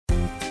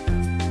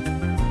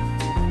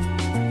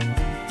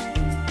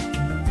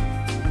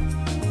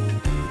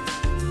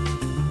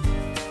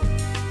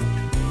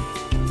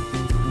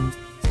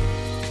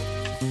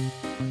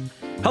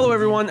Hello,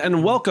 everyone,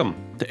 and welcome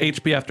to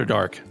HP After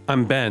Dark.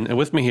 I'm Ben, and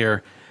with me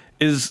here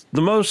is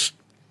the most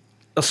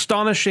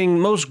astonishing,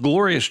 most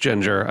glorious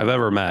ginger I've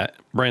ever met,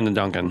 Brandon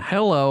Duncan.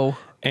 Hello.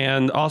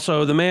 And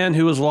also the man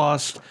who has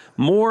lost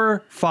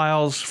more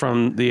files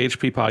from the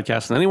HP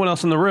podcast than anyone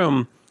else in the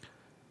room,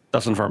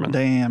 Dustin Furman.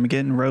 Damn,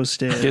 getting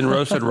roasted. Getting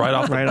roasted right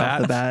off the right bat.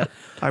 off the bat.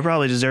 I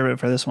probably deserve it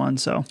for this one,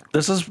 so.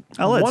 This is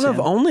let one of Sam.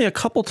 only a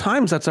couple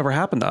times that's ever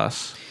happened to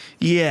us.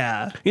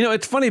 Yeah. You know,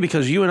 it's funny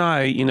because you and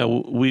I, you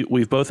know,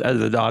 we've both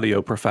edited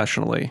audio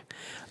professionally,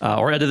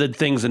 or edited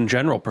things in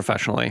general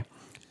professionally.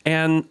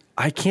 And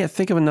I can't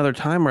think of another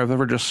time where I've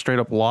ever just straight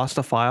up lost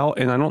a file,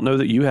 and I don't know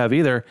that you have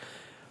either.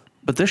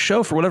 But this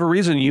show, for whatever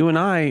reason, you and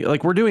I,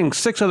 like, we're doing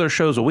 6 other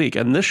shows a week,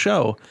 and this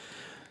show,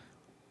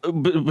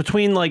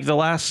 between like the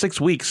last 6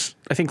 weeks,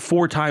 I think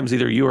 4 times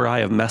either you or I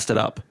have messed it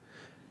up.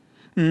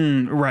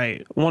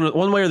 Right.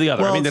 One way or the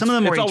other. Well, I mean, some of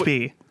them were always,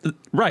 HP.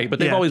 right, but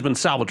they've Yeah. always been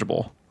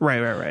salvageable.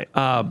 Right.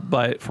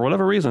 But for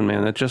whatever reason,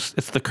 man, it's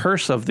the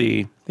curse of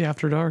the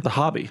After Dark.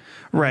 hobby.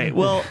 Right.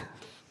 Well,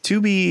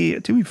 to be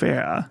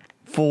fair,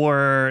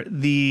 for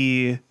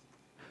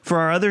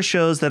our other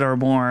shows that are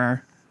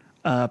more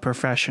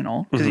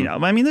professional, because you know,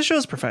 I mean, this show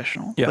is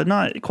professional, Yeah. but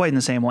not quite in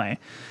the same way.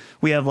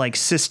 We have like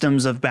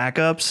systems of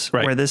backups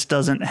Right. where this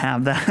doesn't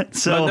have that.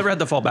 So I've never had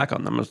to fall back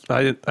on them.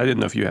 I didn't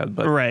know if you had,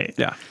 but Right.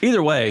 yeah.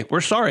 Either way,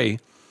 we're sorry.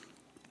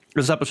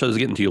 This episode is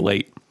getting to you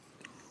late.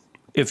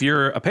 If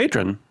you're a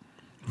patron,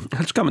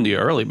 it's coming to you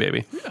early,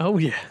 baby. Oh,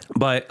 yeah.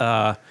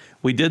 But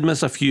we did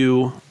miss a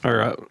few,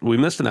 or we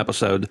missed an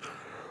episode.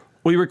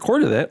 We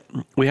recorded it.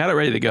 We had it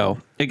ready to go.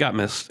 It got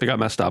missed. It got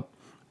messed up.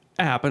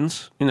 It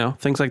happens. You know,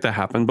 things like that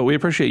happen. But we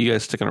appreciate you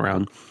guys sticking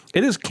around.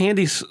 It is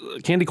candy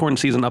corn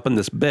season up in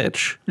this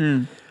bitch.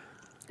 And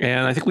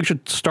I think we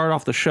should start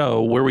off the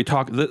show where we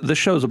talk. This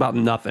show is about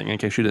nothing, in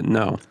case you didn't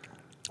know.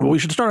 But we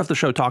should start off the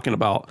show talking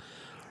about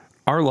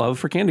our love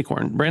for candy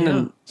corn.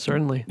 Brandon, Yeah,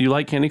 certainly. you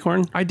like candy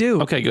corn? I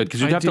do. Okay, good,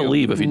 because you'd I have to do.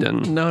 leave if you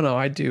didn't. No,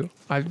 I do.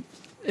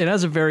 It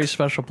has a very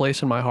special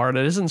place in my heart.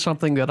 It isn't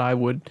something that I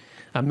would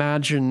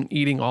imagine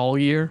eating all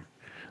year,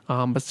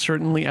 but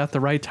certainly at the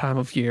right time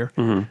of year,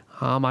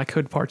 I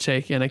could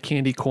partake in a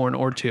candy corn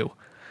or two.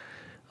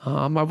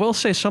 I will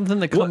say something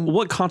that comes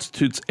What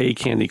constitutes a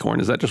candy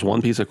corn? Is that just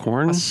one piece of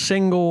corn? a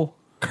single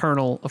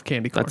kernel of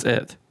candy corn. That's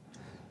it.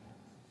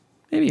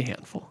 Maybe a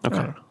handful. I Okay.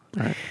 don't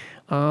know. All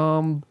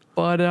right.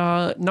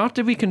 But not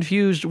to be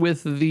confused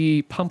with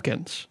the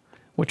pumpkins,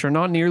 which are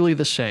not nearly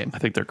the same. I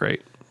think they're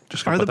great.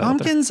 Just Are gonna the put that out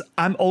there. pumpkins?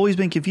 I've always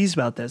been confused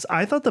about this.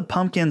 I thought the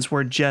pumpkins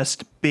were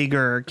just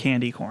bigger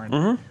candy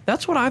corn.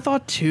 That's what I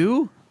thought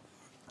too.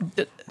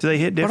 Do they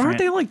hit But different? aren't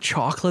they like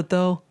chocolate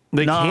though?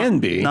 They can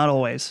be. Not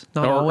always.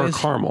 Not or always.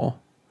 caramel.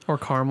 Or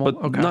caramel.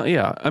 But Okay. not,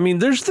 yeah. I mean,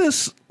 there's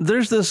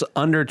this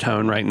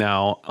undertone right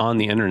now on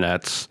the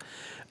internets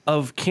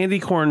of candy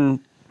corn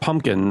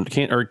pumpkin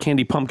or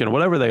candy pumpkin,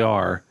 whatever they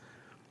are,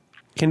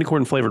 candy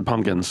corn flavored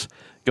pumpkins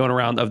going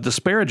around of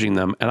disparaging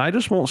them, and I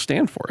just won't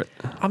stand for it.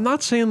 I'm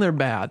not saying they're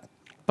bad,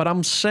 but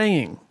I'm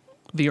saying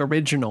the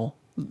original,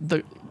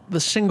 the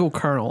single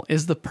kernel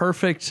is the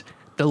perfect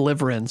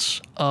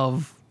deliverance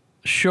of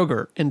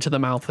sugar into the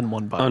mouth in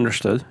one bite.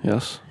 Understood?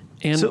 Yes.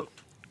 And So-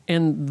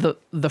 and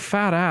the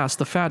fat ass,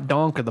 the fat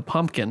donk of the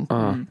pumpkin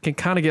can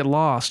kind of get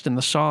lost in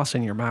the sauce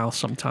in your mouth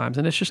sometimes,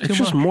 and it's just too It's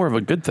just much. more of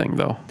a good thing,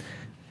 though.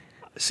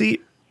 See,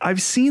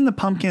 I've seen the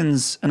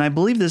pumpkins, and I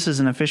believe this is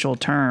an official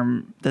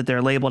term that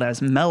they're labeled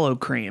as mellow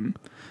cream,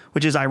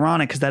 which is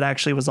ironic because that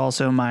actually was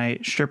also my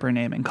stripper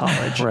name in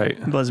college.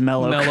 Right. Was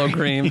mellow. Mellow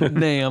cream.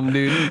 Damn,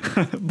 dude.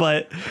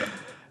 But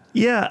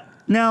yeah,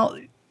 now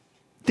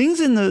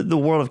things in the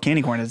world of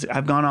candy corn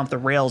have gone off the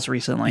rails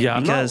recently. Yeah,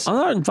 because I'm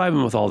not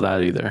vibing with all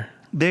that either.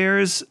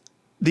 there's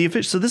the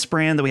official. So this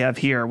brand that we have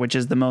here, which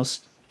is the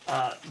most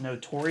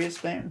notorious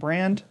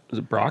brand, Is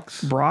it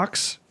Brock's?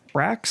 Brax.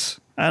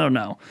 I don't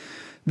know.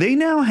 They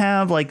now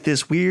have like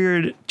this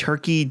weird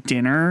turkey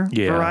dinner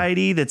Yeah.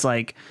 variety that's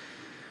like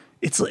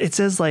it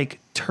says like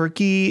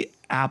turkey,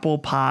 apple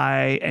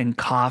pie, and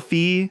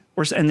coffee,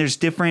 and there's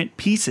different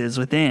pieces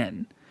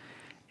within.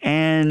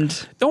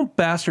 And Don't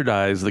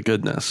bastardize the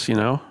goodness, you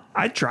know?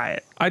 I'd try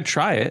it. I'd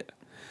try it.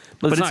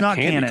 But it's not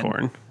candy canon.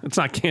 corn. It's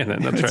not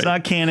canon. That's It's right.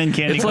 not canon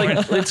candy It's corn.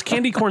 like it's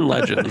candy corn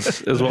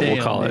legends is what we'll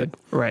Damn, call dude. it.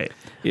 Right.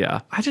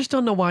 Yeah. I just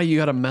don't know why you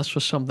got to mess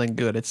with something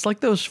good. It's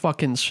like those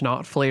fucking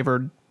snot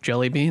flavored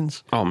jelly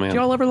beans. Oh, man. Do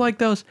y'all ever like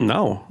those?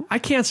 No. I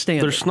can't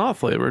stand They're it. snot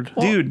flavored.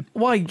 Well, Dude.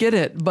 Well, I get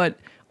it, but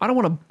I don't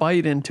want to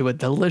bite into a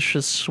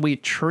delicious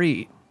sweet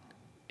treat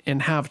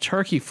and have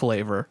turkey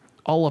flavor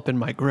all up in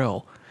my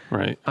grill.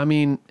 Right. I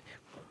mean,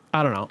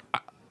 I don't know.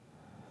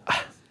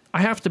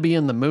 I have to be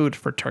in the mood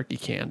for turkey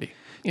candy.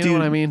 You know what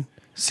Dude. I mean?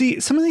 See,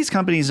 some of these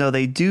companies though,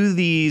 they do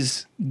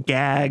these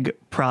gag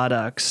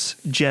products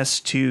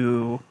just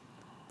to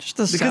Just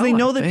to because sell they it,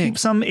 know I that think.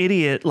 some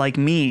idiot like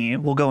me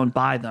will go and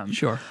buy them.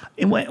 Sure.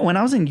 And when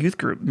I was in youth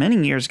group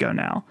many years ago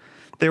now,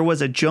 there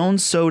was a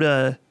Jones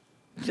Soda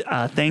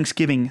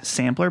Thanksgiving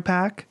sampler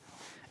pack,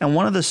 and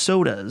one of the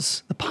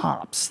sodas, the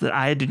pops that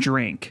I had to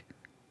drink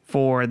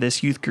for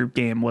this youth group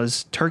game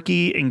was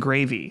turkey and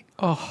gravy.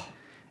 Oh,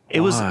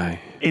 It was, Why?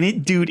 and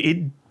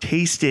it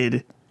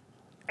tasted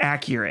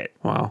accurate.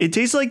 Wow. It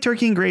tasted like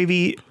turkey and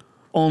gravy,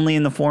 only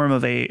in the form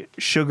of a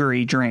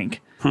sugary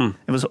drink.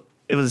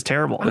 It was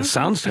terrible. It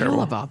sounds I feel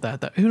terrible. about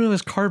that. Who knew it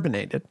was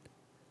carbonated?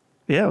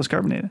 Yeah, it was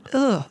carbonated.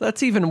 Ugh,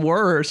 that's even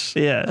worse.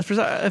 Yeah. I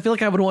feel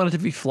like I would want it to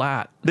be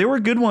flat. There were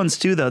good ones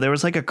too, though. There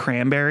was like a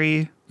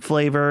cranberry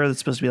flavor that's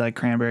supposed to be like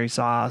cranberry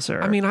sauce,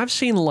 or I mean, I've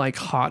seen like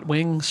hot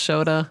wing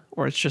soda,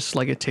 or it's just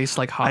like it tastes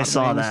like hot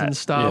saw wings that. and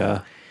stuff.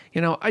 Yeah. You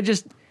know,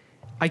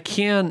 I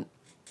can't.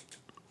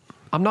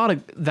 I'm not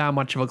that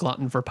much of a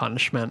glutton for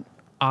punishment.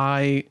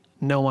 I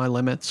know my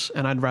limits,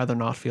 and I'd rather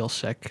not feel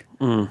sick.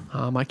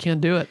 I can't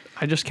do it.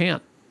 I just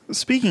can't.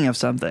 Speaking of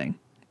something,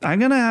 I'm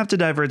gonna have to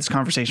divert this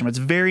conversation, but it's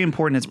very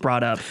important it's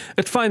brought up.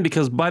 It's fine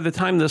because by the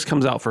time this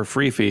comes out for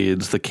free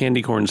feeds, the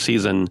candy corn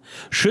season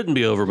shouldn't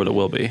be over, but it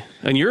will be.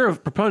 And you're a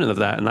proponent of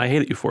that, and I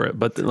hate you for it.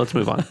 But let's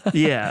move on.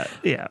 Yeah.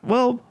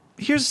 Well,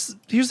 here's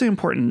the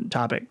important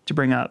topic to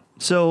bring up.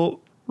 So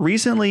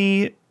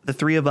recently, the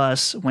three of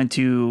us went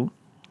to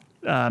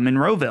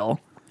Monroeville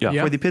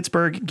Yeah. for the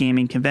Pittsburgh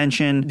Gaming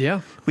Convention.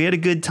 Yeah. We had a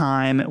good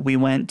time. We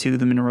went to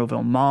the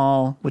Monroeville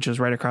Mall, which was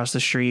right across the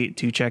street,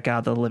 to check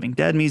out the Living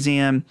Dead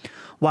Museum.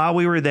 While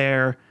we were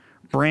there,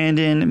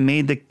 Brandon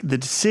made the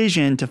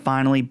decision to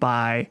finally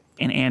buy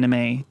an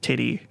anime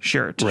titty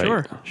shirt. Right.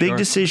 Sure. Big sure.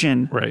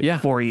 decision Right. Yeah.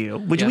 for you,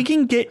 which Yeah. we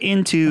can get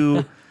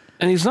into.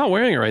 And he's not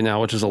wearing it right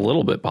now, which is a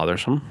little bit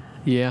bothersome.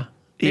 Yeah.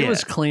 It Yeah.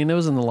 was clean. It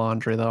was in the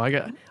laundry though.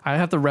 I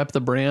have to rep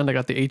the brand. I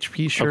got the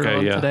HP shirt Okay,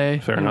 on yeah. today.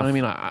 Fair you know enough.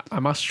 what I mean? I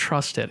must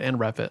trust it and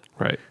rep it.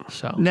 Right.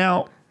 So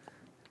Now,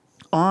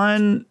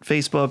 on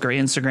Facebook or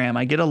Instagram,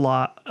 I get a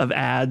lot of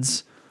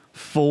ads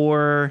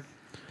for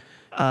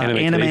Anime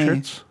titty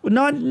shirts?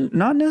 Not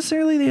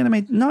necessarily the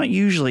anime, not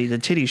usually the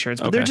titty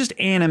shirts, but they're Okay. just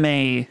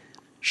anime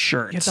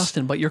shirts. yeah,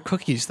 Dustin, but your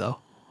cookies though.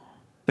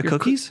 the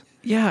cookies?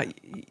 Yeah,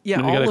 yeah.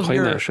 You gotta All of clean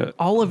your that shit.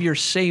 all of your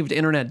saved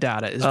internet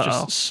data is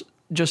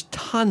just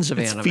tons of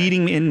It's anime.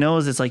 feeding me. It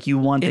knows it's like you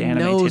want the It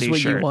anime knows titty what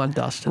shirt. you want,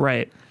 Dustin.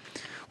 Right.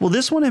 Well,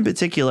 this one in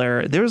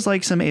particular, there was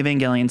like some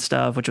Evangelion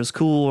stuff, which was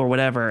cool or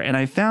whatever. And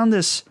I found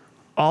this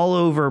all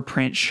over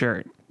print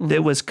shirt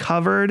that was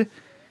covered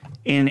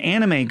in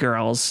anime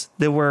girls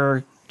that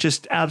were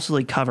just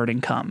absolutely covered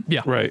in cum.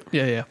 Yeah. Right.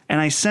 Yeah, yeah. And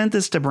I sent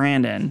this to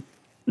Brandon.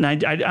 And I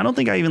don't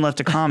think I even left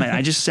a comment.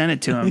 I just sent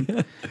it to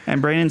him.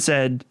 And Brandon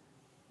said,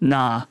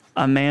 nah,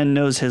 a man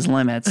knows his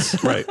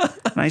limits. Right.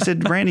 And I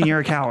said, Brandon, you're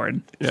a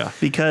coward. Yeah.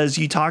 Because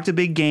you talked a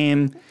big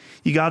game.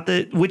 You got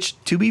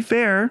which to be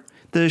fair,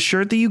 the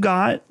shirt that you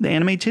got, the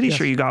anime titty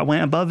shirt you got,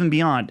 went above and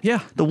beyond.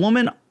 Yeah. The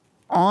woman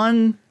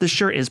on the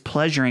shirt is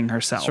pleasuring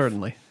herself.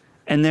 Certainly.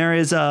 And there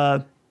is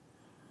a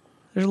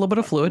There's a little bit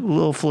of fluid.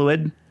 little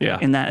fluid Yeah.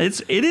 in that.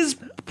 It is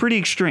pretty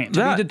extreme.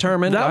 be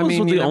determined. That I was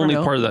mean, you the never only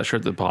know. part of that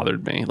shirt that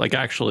bothered me. Like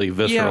actually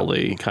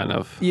viscerally kind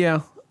of.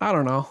 Yeah, I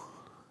don't know.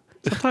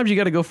 Sometimes you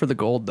got to go for the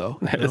gold, though.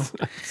 You know?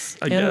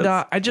 I And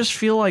guess. I just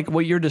feel like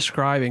what you're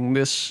describing,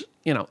 this,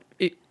 you know,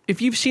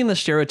 if you've seen the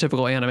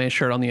stereotypical anime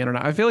shirt on the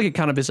internet, I feel like it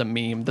kind of is a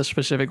meme, the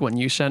specific one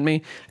you sent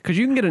me, because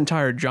you can get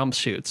entire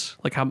jumpsuits.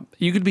 Like how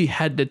you could be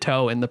head to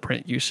toe in the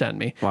print you sent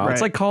me. Wow. It's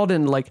Right. like called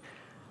in like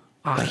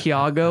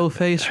Ahiago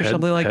face or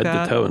something like head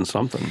that. to toe in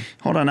something.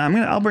 Hold on,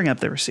 I'll bring up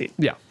the receipt.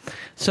 Yeah.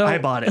 So I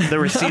bought it. The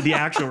receipt, the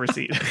actual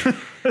receipt.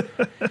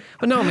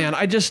 But no, man,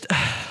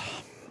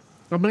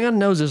 a man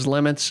knows his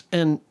limits,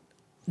 and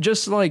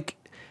just like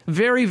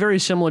very, very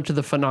similar to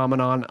the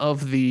phenomenon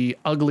of the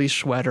ugly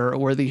sweater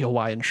or the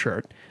Hawaiian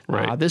shirt.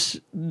 Right. This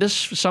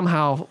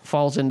somehow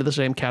falls into the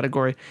same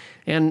category,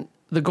 and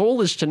the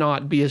goal is to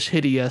not be as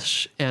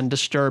hideous and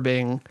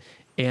disturbing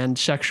and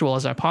sexual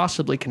as I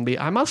possibly can be.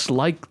 I must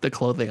like the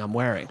clothing I'm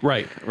wearing.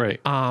 Right. Right.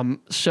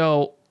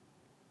 So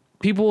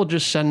people will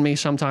just send me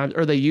sometimes,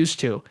 or they used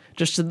to,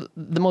 just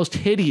the most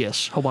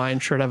hideous Hawaiian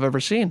shirt I've ever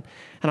seen.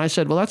 And I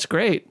said, well, that's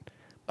great,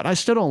 but I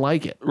still don't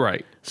like it.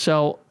 right.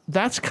 So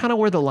that's kind of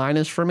where the line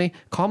is for me.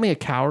 Call me a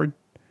coward.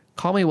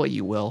 Call me what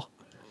you will.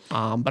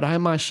 But I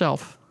am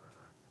myself.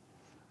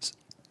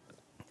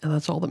 And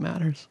that's all that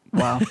matters.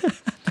 Wow.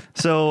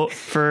 So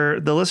for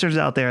the listeners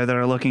out there that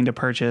are looking to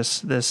purchase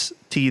this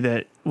tee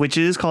which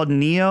is called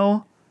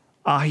Neo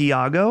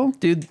Ahiago.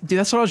 Dude,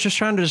 that's what I was just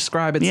trying to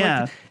describe.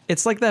 Yeah.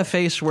 It's like that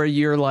face where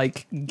you're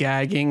like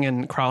gagging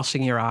and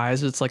crossing your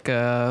eyes. It's like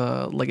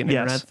an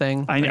internet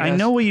thing. I guess.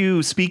 know what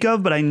you speak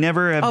of, but I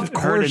never have Of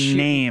heard a course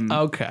name.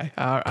 Okay.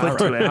 All put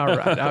to it.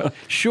 right.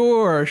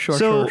 Sure.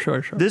 So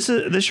Sure. this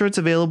shirt's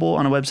available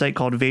on a website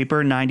called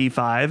Vapor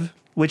 95,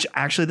 which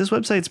actually this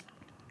website's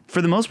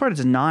for the most part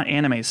it's not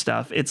anime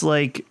stuff. It's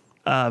like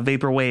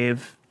vaporwave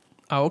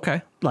Oh,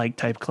 okay. like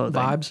type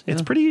clothing. Vibes,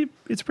 It's yeah.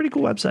 pretty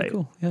cool website.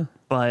 Cool. Yeah.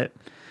 But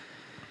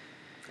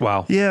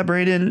Wow. yeah,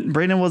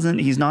 Braden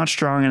he's not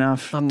strong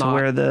enough I'm to not.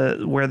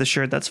 wear the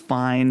shirt. That's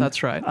fine.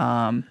 That's right.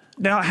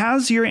 Now,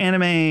 has your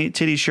anime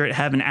titty shirt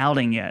have an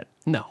outing yet?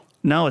 No.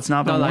 No, it's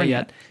not been Not worn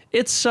yet.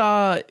 It's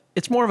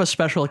more of a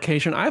special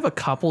occasion. I have a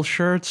couple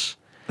shirts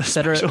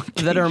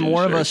that are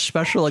more of a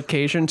special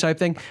occasion type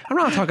thing. I'm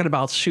not talking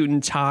about suit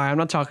and tie. I'm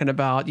not talking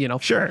about,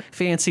 Sure.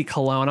 fancy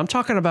cologne. I'm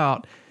talking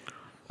about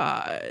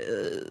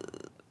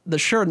the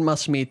shirt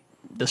must meet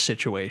the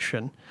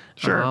situation.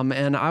 Sure.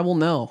 And I will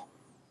know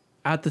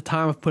at the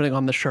time of putting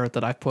on the shirt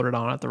that I put it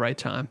on at the right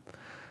time.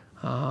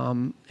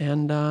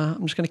 And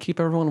I'm just going to keep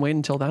everyone waiting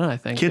until then, I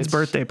think. Kid's It's-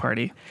 birthday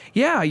party.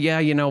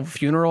 Yeah,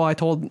 funeral, I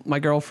told my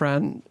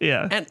girlfriend.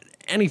 Yeah. And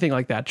anything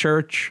like that,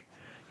 church,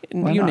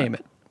 you not? name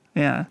it.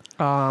 Yeah.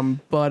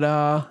 But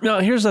No,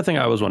 here's the thing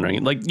I was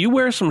wondering. Like, you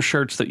wear some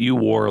shirts that you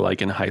wore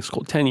like in high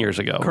school 10 years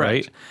ago,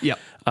 right? Yep.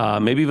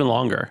 Maybe even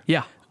longer.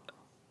 Yeah.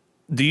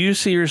 Do you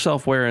see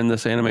yourself wearing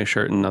this anime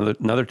shirt in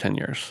another 10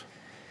 years?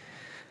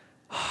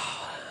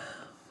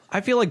 I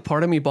feel like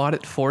part of me bought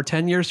it for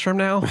 10 years from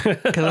now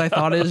because I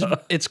thought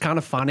it's kind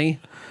of funny.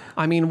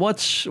 I mean,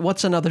 what's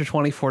another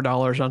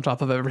 $24 on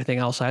top of everything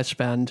else I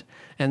spend?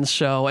 And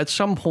so at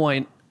some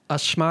point, a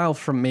smile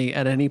from me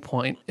at any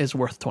point is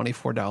worth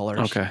 $24.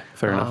 Okay,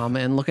 fair enough.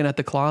 And looking at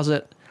the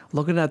closet,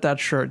 looking at that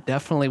shirt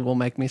definitely will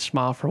make me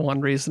smile for one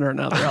reason or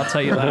another. I'll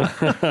tell you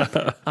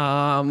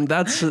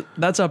that.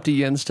 That's up to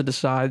Yins to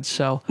decide.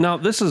 So Now,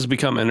 this has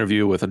become an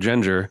interview with a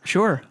ginger.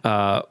 sure.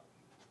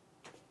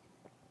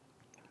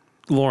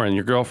 Lauren,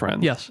 your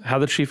girlfriend. Yes. How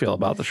did she feel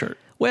about the shirt?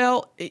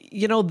 Well,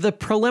 the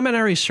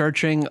preliminary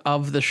searching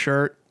of the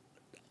shirt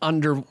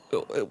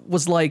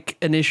was like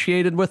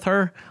initiated with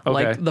her. Okay.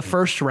 Like the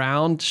first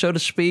round, so to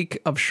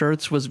speak, of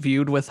shirts was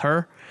viewed with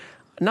her.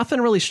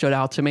 Nothing really stood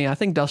out to me. I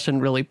think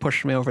Dustin really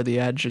pushed me over the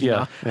edge and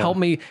Yeah. helped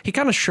me. He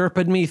kind of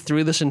sherped me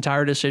through this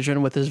entire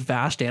decision with his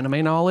vast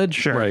anime knowledge.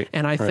 Sure. Right.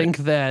 And I think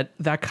that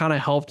kind of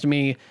helped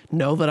me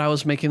know that I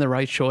was making the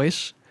right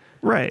choice.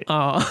 Right.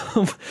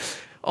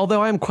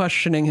 Although I'm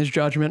questioning his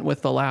judgment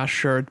with the last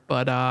shirt,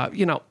 but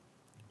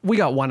we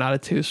got 1 out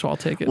of 2, so I'll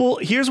take it. Well,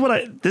 here's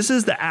what this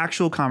is the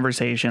actual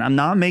conversation. I'm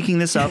not making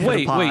this up for the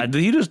Wait, pod.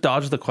 did you just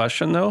dodge the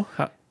question though?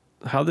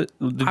 How did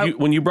you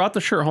when you brought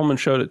the shirt home and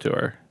showed it to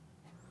her?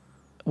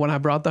 When I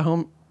brought the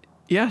home,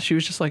 yeah, she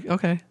was just like,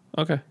 okay.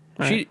 Okay.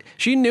 All right.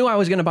 She knew I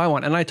was going to buy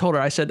one, and I told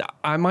her, I said,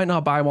 I might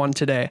not buy one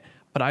today,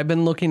 but I've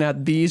been looking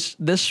at this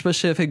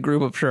specific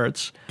group of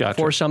shirts Gotcha.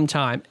 for some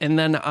time, and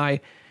then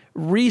I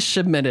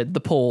resubmitted the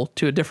poll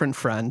to a different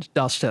friend,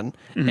 Dustin,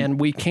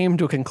 and we came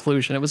to a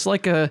conclusion. It was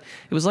like a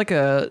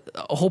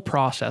whole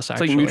process. It's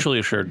Actually, like mutually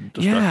assured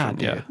yeah, destruction.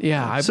 dude.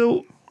 Yeah.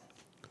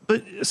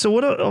 So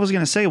what I was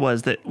going to say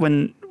was that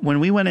when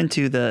we went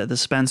into the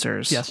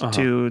Spencers Yes.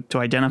 to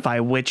identify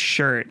which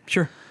shirt,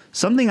 Sure.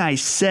 something I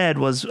said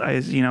was,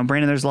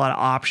 Brandon, there's a lot of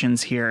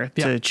options here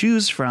Yeah. to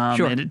choose from,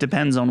 Sure. and it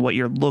depends on what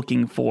you're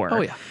looking for.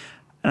 Oh yeah.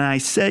 And I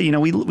said,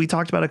 we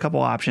talked about a couple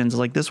options.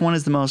 Like, this one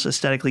is the most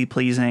aesthetically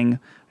pleasing.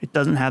 It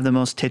doesn't have the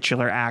most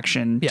titular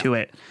action Yeah. to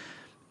it.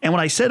 And what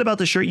I said about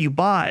the shirt you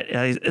bought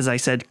is I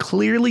said,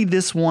 clearly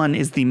this one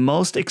is the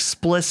most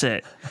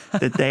explicit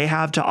that they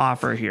have to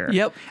offer here.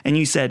 Yep. And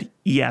you said,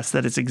 yes,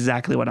 that is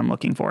exactly what I'm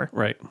looking for.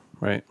 Right.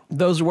 Right.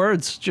 Those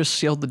words just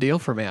sealed the deal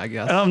for me, I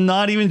guess. I'm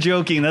not even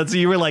joking.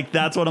 You were like,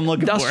 that's what I'm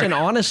looking Dustin, for.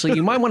 honestly,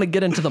 you might want to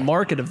get into the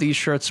market of these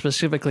shirts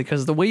specifically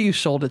because the way you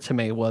sold it to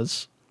me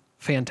was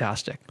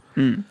fantastic.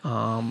 You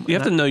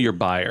have to know your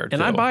buyer. And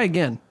too. I buy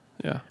again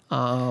Yeah.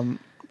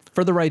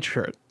 for the right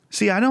shirt.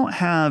 See, I don't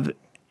have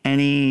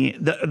any.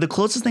 The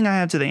closest thing I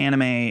have to the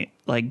anime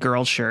like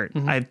girl shirt,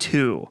 I have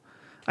two.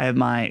 I have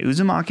my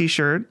Uzumaki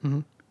shirt,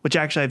 which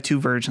actually I have two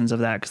versions of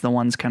that because the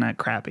one's kind of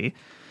crappy.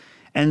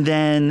 And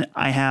then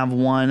I have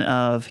one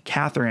of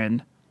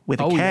Catherine with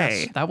a K.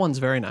 Yes, that one's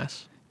very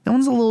nice. That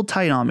one's a little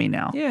tight on me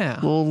now. Yeah.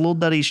 Little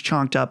Duddy's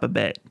chonked up a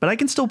bit, but I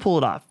can still pull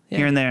it off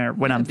here and there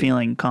when I'm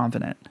feeling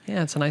confident.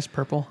 Yeah, it's a nice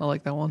purple. I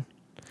like that one.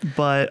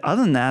 But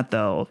other than that,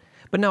 though,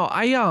 But no,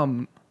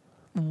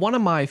 one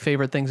of my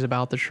favorite things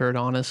about the shirt,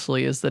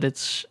 honestly, is that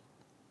it's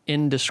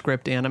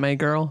indescript anime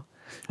girl.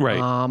 Right.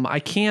 I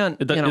can't.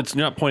 It's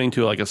not pointing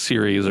to like a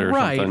series or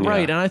Right, something.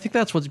 right, Yeah. and I think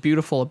that's what's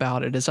beautiful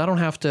about it is I don't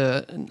have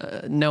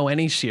to know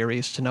any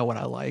series to know what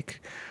I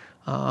like.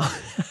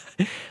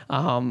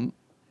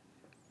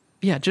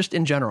 Yeah, just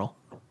in general,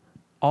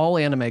 all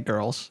anime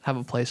girls have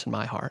a place in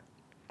my heart,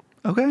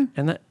 okay.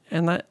 and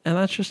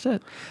that's just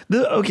it.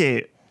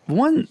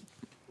 One,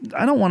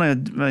 I don't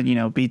want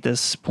to beat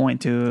this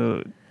point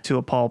to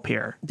a pulp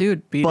here,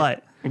 Dude, beat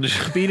but it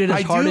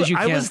as hard as you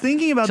can. I was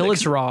thinking about till this.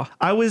 it's raw.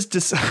 I was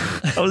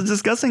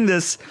discussing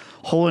this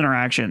whole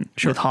interaction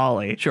with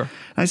Holly. Sure. And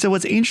I said,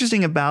 what's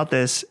interesting about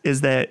this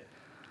is that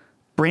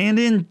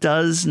Brandon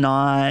does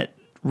not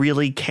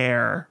really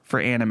care for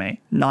anime.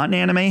 Not an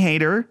anime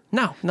hater.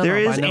 No, There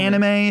is by no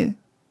anime means.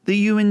 that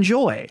you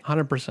enjoy.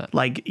 100%.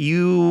 Like,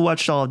 you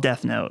watched all of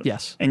Death Note.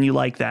 Yes. And you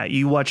like that.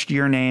 You watched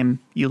Your Name.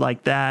 You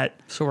like that.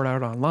 Sword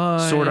Art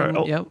Online. Sword Art-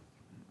 oh. Yep.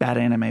 Bad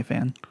anime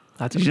fan.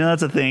 That's Did you know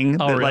that's a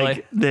thing? Oh, that, really?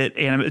 Like, that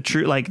anime,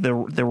 true, like the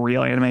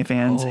real anime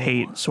fans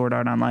hate Sword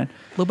Art Online.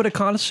 a little bit of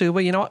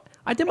Konosuba. You know what?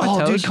 I did my Oh,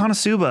 toes. dude,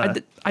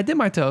 Konosuba. I did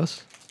my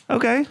toes.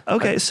 Okay.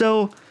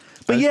 So,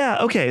 but yeah,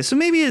 okay. So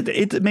maybe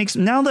it makes,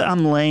 now that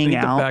I'm laying Need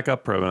to out, back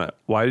up for a minute.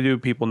 Why do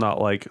people not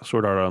like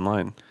Sword Art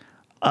Online?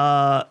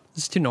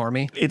 It's too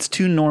normie. it's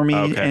too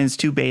normie Okay. and it's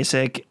too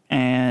basic.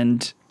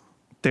 And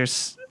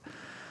there's,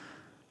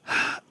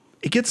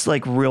 it gets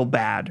like real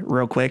bad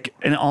real quick,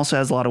 and it also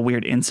has a lot of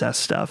weird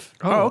incest stuff.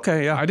 Oh,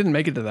 okay, yeah. I didn't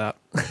make it to that.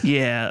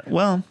 Yeah,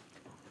 well,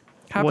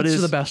 Happens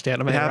to the best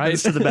anime, what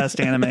happens right? to the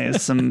best anime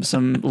is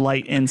some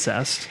light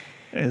incest.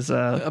 Is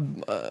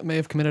May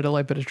have committed a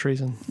light bit of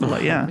treason.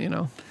 yeah. You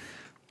know.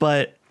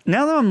 But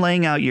now that I'm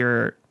laying out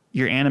your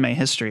anime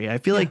history, I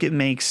feel like it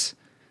makes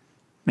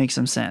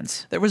some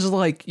sense. There was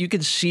like, you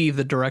could see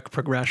the direct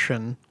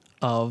progression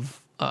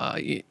of,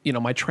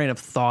 my train of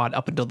thought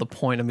up until the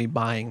point of me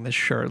buying this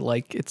shirt.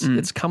 Like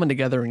it's coming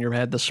together in your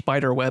head, the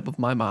spider web of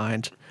my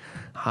mind.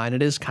 And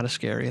it is kind of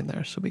scary in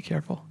there. So be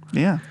careful.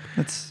 Yeah,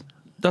 that's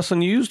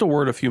Dustin, you used a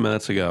word a few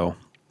minutes ago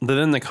that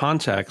in the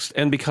context,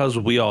 and because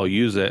we all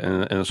use it in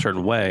a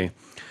certain way,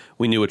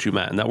 we knew what you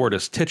meant. And that word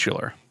is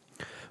titular.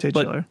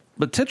 titular.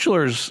 But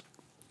titular's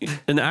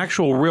an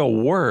actual real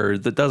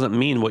word that doesn't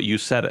mean what you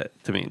said it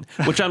to mean,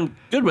 which I'm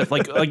good with.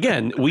 Like,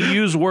 again, we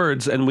use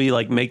words and we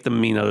like make them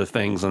mean other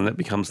things and it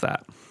becomes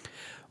that.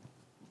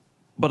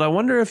 But I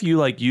wonder if you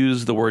like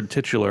use the word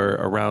titular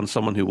around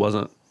someone who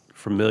wasn't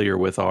familiar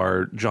with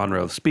our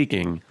genre of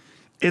speaking.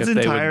 It's if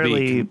they entirely would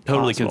be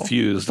totally possible.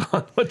 confused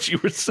on what you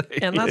were saying.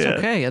 And that's Yeah.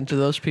 okay. And to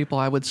those people,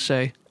 I would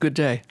say, good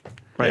day.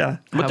 Right. Yeah.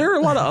 But there are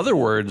a lot of other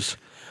words.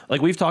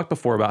 Like we've talked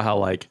before about how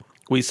like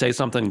we say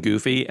something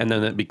goofy and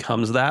then it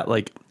becomes that.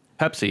 Like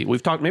Pepsi.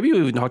 Maybe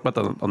we've talked about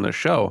that on this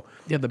show.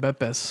 Yeah, the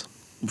Bepes.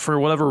 For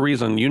whatever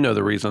reason, you know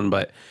the reason,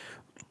 but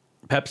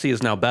Pepsi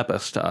is now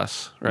Beppis to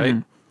us, right?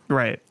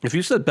 Right, If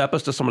you said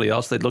Beppis to somebody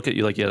else, they'd look at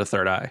you like you had a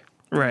third eye.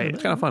 right.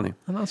 It's kind of funny.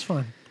 And that's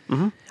fine.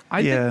 I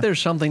Yeah. think there's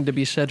something to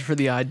be said for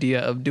the idea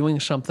of doing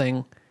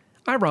something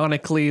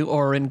ironically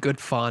or in good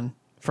fun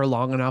for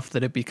long enough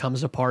that it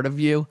becomes a part of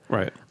you.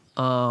 Right.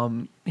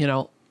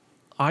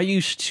 I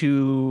used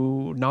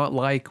to not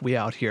like We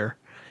Out Here,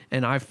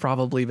 and I've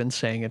probably been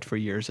saying it for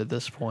years at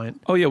this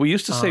point. Oh, yeah. We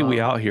used to say we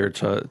out here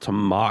to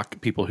mock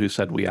people who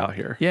said we out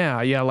here.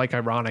 Yeah, like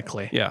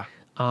ironically. Yeah.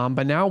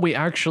 But now we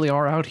actually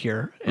are out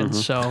here, and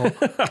so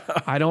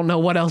I don't know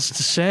what else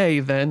to say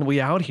than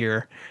we out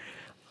here.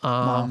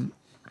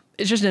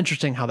 It's just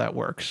interesting how that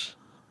works.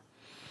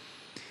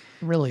 It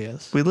really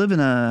is. We live in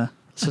a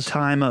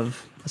time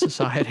of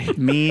Society.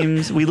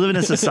 memes. We live in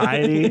a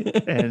society,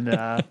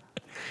 and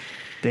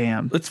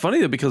damn, It's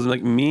funny though because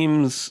like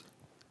memes.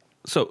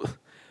 So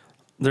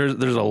there's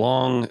a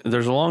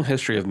long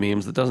history of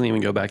memes that doesn't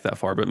even go back that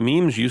far. But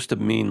memes used to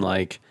mean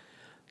like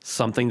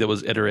something that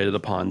was iterated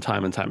upon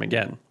time and time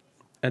again,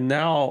 and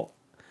now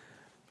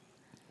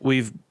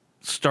we've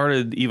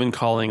started even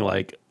calling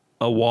like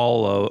a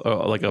wall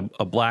like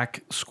a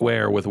black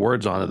square with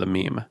words on it a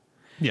meme.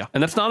 Yeah.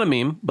 And that's not a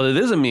meme, but it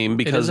is a meme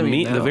because a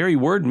meme the now. very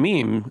word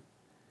meme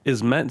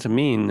is meant to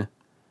mean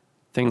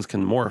things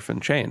can morph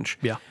and change.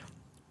 Yeah.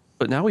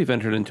 But now we've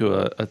entered into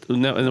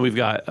and then we've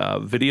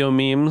got video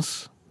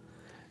memes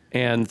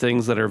and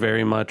things that are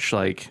very much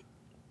like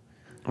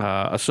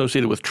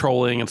associated with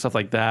trolling and stuff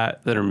like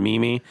that are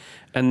memey.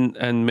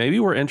 And maybe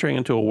we're entering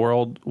into a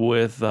world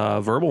with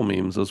verbal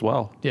memes as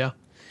well. Yeah.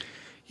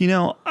 You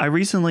know, I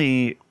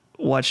recently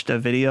watched a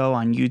video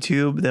on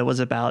YouTube that was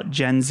about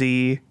Gen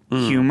Z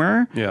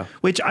humor. Yeah.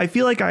 Which I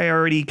feel like I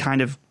already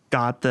kind of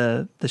got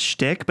the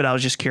shtick, but I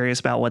was just curious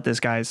about what this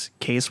guy's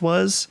case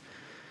was.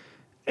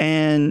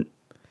 And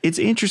it's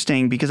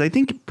interesting because I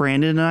think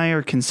Brandon and I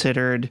are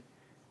considered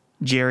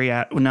not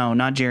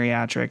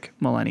geriatric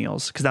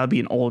millennials, because that would be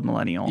an old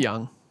millennial.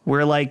 Young.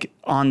 We're like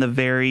on the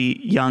very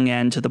young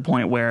end to the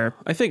point where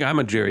I think I'm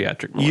a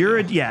geriatric millennial. you're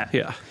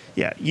Yeah.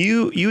 Yeah,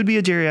 you would be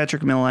a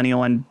geriatric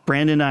millennial, and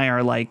Brandon and I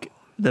are like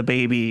the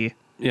baby.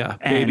 Yeah.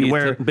 And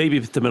Baby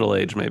to middle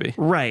age, maybe.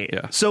 Right.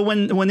 Yeah. So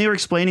when they were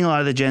explaining a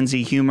lot of the Gen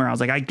Z humor, I was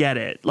like, I get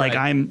it. Like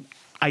Right.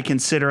 I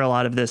consider a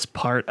lot of this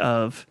part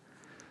of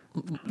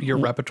Your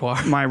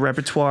repertoire. my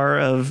repertoire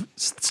of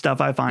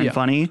stuff I find Yeah.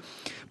 funny.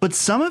 But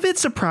some of it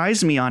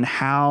surprised me on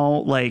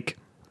how like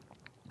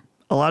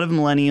a lot of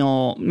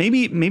millennial,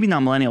 maybe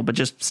not millennial, but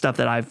just stuff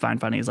that I find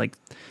funny is like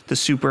the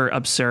super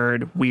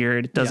absurd,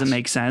 weird, doesn't Yes.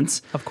 make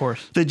sense. Of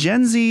course. The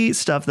Gen Z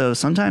stuff though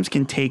sometimes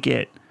can take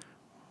it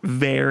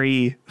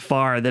very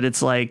far, that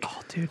it's like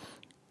Dude.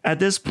 at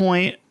this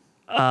point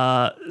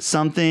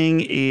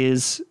something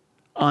is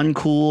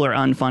uncool or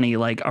unfunny,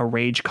 like a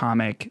rage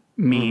comic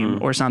meme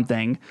or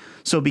something.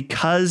 So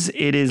because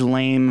it is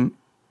lame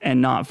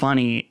and not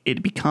funny,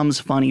 it becomes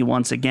funny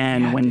once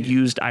again Yeah, when dude.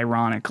 used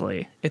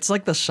ironically. It's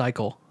like the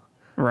cycle.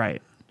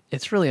 Right.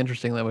 It's really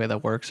interesting the way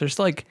that works. There's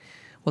like,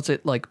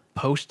 like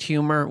post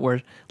humor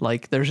where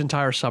like there's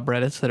entire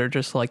subreddits that are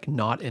just like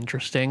not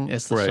interesting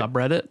as the Right.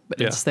 subreddit,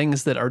 but Yeah. it's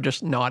things that are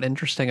just not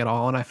interesting at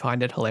all. And I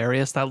find it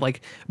hilarious, that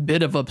like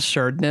bit of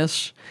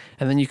absurdness.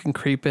 And then you can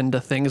creep into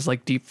things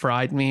like deep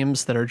fried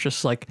memes that are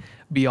just like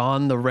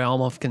beyond the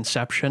realm of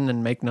conception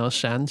and make no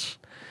sense.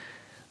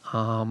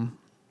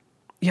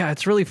 Yeah,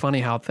 it's really funny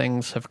how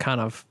things have kind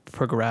of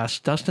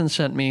progressed. Dustin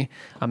sent me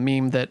a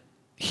meme that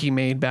he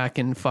made back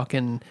in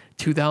fucking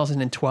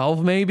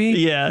 2012, maybe.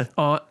 Yeah.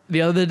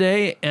 The other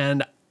day,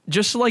 and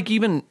just like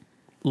even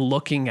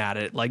looking at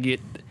it, like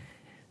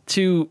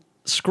to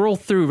scroll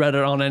through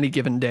Reddit on any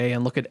given day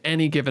and look at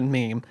any given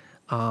meme,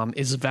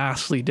 is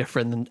vastly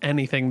different than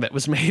anything that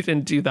was made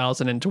in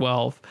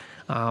 2012.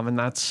 And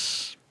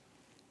that's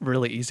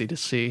really easy to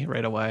see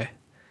right away.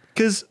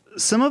 Because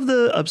some of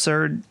the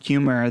absurd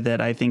humor that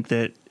I think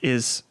that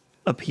is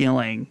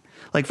appealing,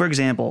 like for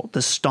example, the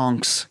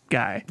stonks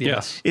guy.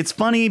 Yes. It's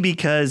funny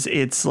because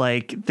it's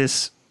like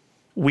this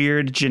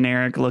weird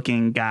generic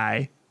looking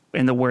guy,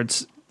 and the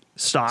words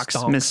stocks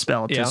Stonks.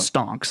 misspelled Yeah. to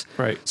stonks.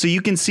 Right. So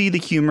you can see the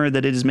humor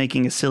that it is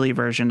making a silly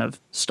version of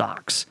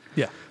stocks.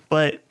 Yeah.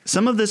 But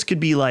some of this could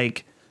be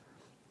like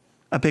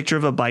a picture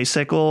of a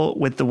bicycle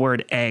with the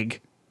word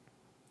egg.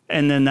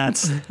 And then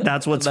that's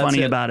what's That's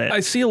funny it. about it. I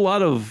see a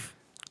lot of,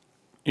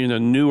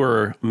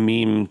 newer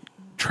meme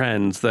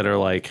trends that are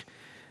like,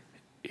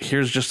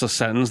 here's just a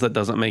sentence that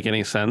doesn't make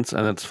any sense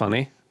and it's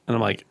funny. And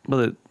I'm like,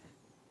 but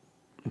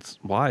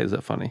why is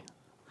it funny?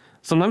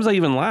 Sometimes I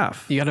even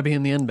laugh, You got to be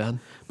in the end, Ben.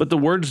 but the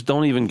words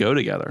don't even go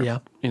together. Yeah.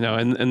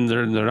 And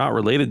they're not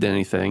related to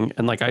anything.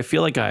 And like, I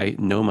feel like I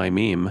know my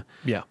meme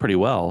Yeah. pretty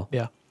well.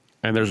 Yeah.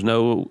 And there's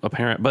no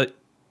apparent, but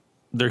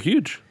they're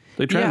huge.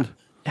 They trend.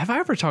 Yeah. Have I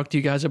ever talked to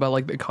you guys about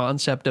like the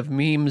concept of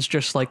memes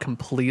just like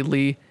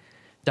completely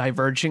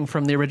diverging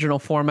from the original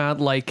format?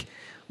 Like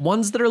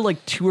ones that are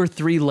like 2 or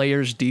 3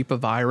 layers deep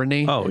of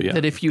irony. Oh, yeah.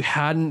 That if you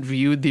hadn't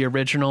viewed the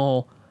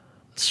original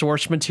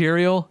source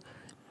material,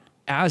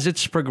 as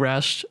it's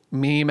progressed,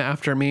 meme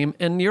after meme,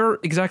 and you're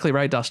exactly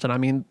right, Dustin. I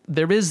mean,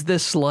 there is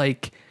this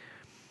like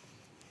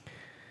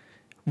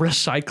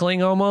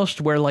recycling almost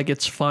where like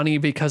it's funny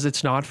because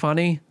it's not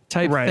funny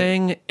type Right.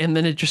 thing, and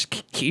then it just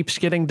keeps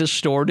getting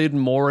distorted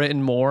more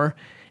and more.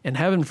 And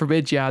heaven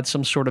forbid you add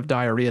some sort of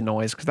diarrhea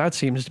noise, because that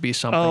seems to be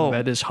something Oh.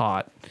 that is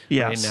hot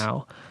Yes. right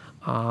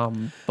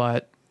now.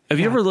 But Have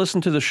you ever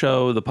listened to the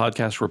show, the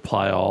podcast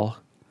Reply All?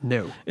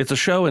 no, It's a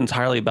show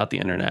entirely about the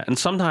internet. And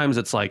sometimes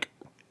it's like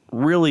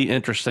really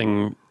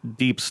interesting,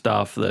 deep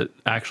stuff that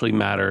actually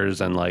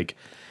matters and like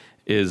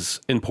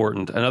is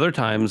important. And other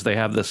times they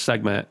have this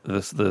segment,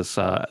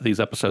 these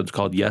episodes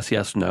called Yes,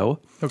 Yes, No.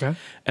 okay,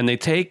 And they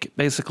take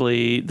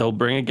they'll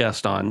bring a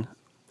guest on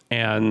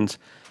and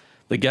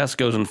the guest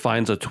goes and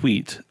finds a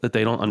tweet that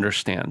they don't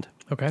understand.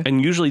 okay,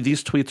 And usually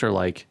these tweets are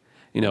like,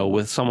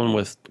 with someone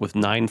with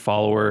 9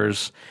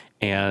 followers,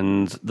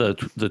 and the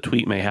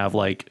tweet may have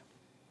like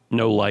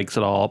no likes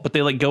at all, but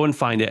they like go and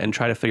find it and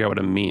try to figure out what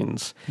it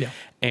means. Yeah.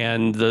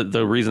 And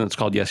the reason it's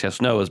called Yes,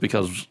 Yes, No is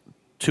because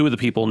 2 of the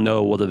people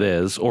know what it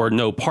is or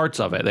know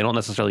parts of it. They don't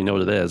necessarily know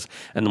what it is,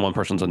 and the one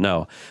person's a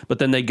no. But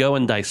then they go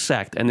and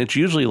dissect, and it's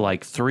usually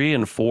like 3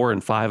 and 4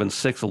 and 5 and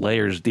 6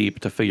 layers deep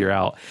to figure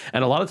out.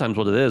 And a lot of times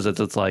what it is,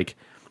 it's like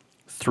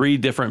 3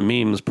 different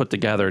memes put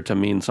together to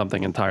mean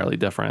something entirely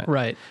different.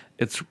 right.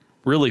 It's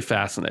really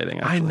fascinating.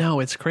 Actually. I know,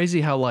 it's crazy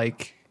how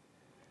like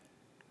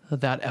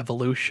that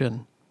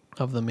evolution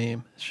of the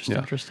meme. It's just Yeah.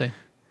 interesting.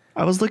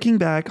 I was looking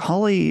back.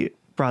 Holly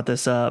brought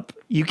this up.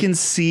 You can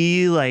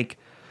see like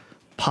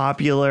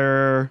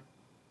popular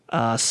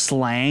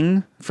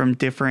slang from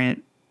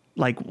different,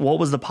 like what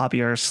was the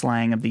popular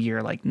slang of the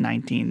year, like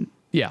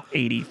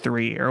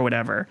 1983 Yeah. or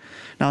whatever.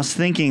 And I was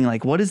thinking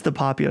like, what is the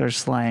popular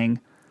slang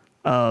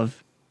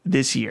of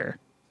this year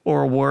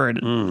or a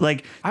word?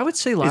 Like I would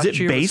say last it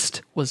year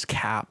based? was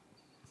cap.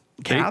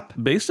 cap.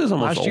 Based is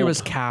almost Last year old.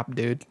 was cap,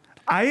 dude.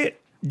 I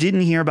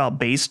didn't hear about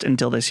based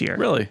until this year.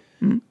 Really.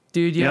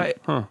 Dude, yeah,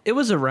 Yep. it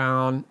was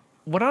around.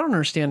 What I don't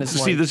understand is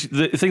See,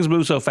 like, things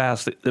move so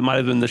fast. It might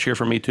have been this year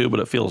for me too, but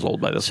it feels old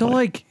by this so point.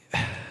 like,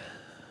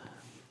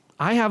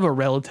 I have a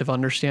relative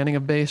understanding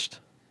of based.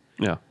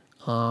 Yeah.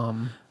 I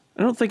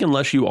don't think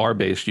unless you are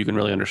based, you can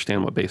really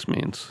understand what base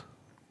means.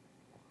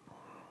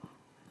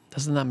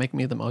 Doesn't that make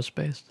me the most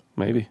based?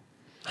 Maybe.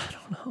 I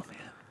don't know,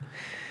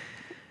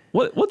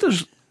 man. What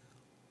does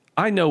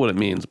I know what it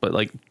means, but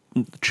like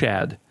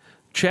Chad.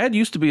 Chad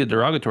used to be a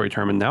derogatory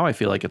term, and now I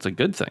feel like it's a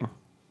good thing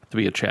to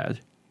be a Chad.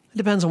 It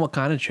depends on what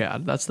kind of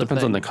Chad. That's the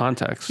Depends thing. on the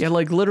context. Yeah,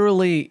 like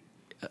literally,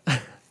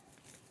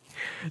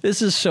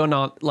 this is so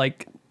not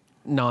like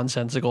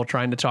nonsensical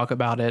trying to talk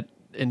about it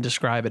and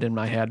describe it in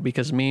my head,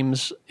 because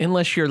memes,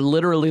 unless you're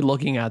literally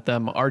looking at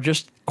them, are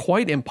just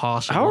quite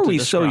impossible. How are to we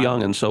so describe.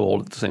 young and so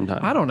old at the same time?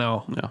 I don't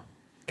know. Yeah.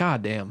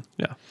 God damn.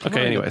 Yeah. I'm Okay. not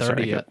even Anyway, 30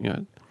 sorry. yet. Yeah.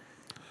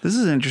 This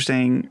is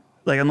interesting.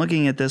 Like I'm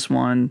looking at this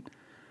one.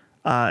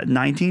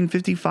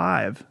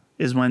 1955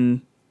 is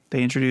when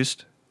they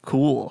introduced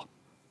cool.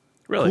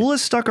 Really? Cool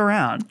has stuck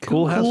around.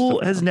 Cool has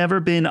stuck has never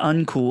been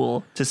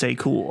uncool to say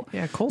cool.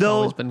 Yeah, cool's Though,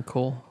 always been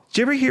cool. did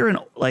you ever hear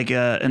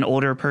an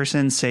older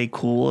person say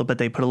cool, but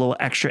they put a little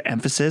extra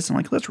emphasis and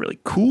like, that's really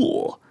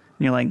cool.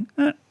 And you're like,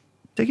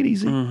 take it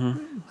easy.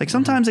 Mm-hmm. Like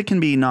sometimes it can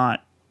be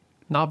not.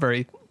 Not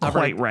very, not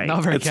Quite very, right.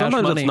 Not very It's, cash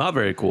sometimes money. it's not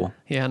very cool.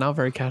 Yeah, not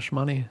very cash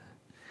money.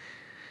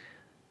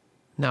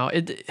 Now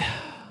it,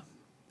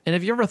 and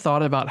have you ever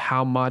thought about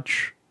how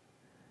much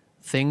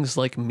things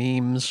like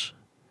memes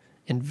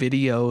and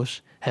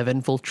videos have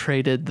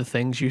infiltrated the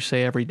things you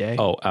say every day?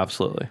 Oh,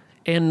 absolutely.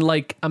 And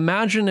like,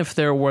 imagine if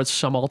there was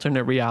some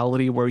alternate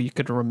reality where you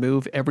could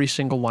remove every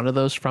single one of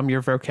those from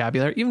your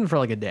vocabulary, even for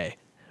like a day,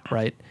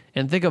 right?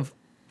 And think of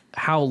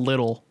how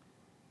little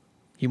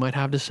you might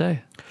have to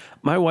say.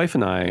 My wife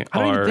and I I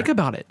don't even think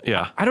about it.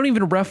 Yeah. I don't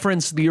even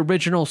reference the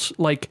original.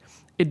 Like,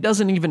 it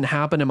doesn't even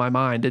happen in my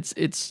mind.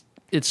 It's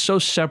so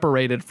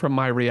separated from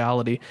my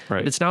reality.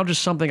 Right. It's now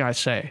just something I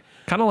say.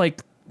 Kind of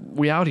like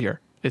We Out Here.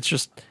 It's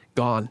just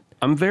gone.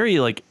 I'm very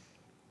like,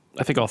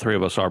 I think all three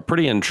of us are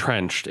pretty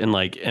entrenched in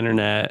like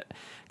internet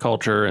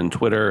culture and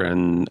Twitter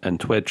and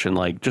Twitch and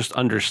like just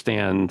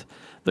understand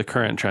the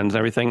current trends and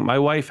everything. My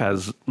wife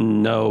has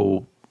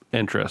no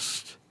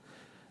interest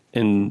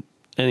in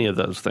any of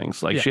those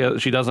things. Like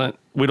she doesn't,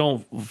 we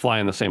don't fly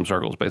in the same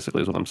circles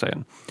basically is what I'm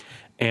saying.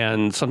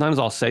 And sometimes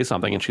I'll say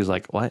something and she's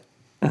like, what?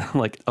 I'm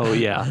like, oh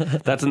yeah,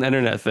 that's an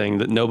internet thing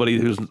that nobody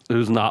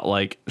who's not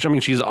like, I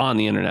mean, she's on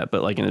the internet,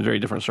 but like in very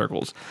different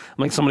circles.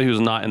 I'm like somebody who's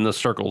not in the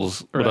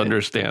circles would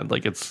understand.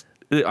 Like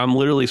I'm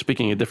literally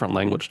speaking a different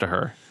language to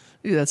her.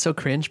 Dude, that's so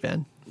cringe,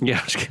 Ben.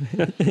 Yeah.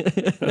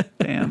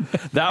 Damn.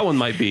 That one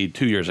might be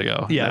 2 years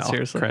ago. Yeah, now.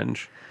 seriously.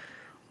 Cringe.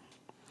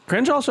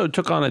 Cringe also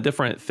took on a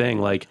different thing.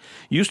 Like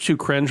used to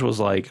cringe was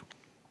like,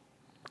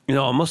 you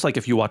know, almost like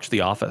if you watched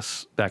The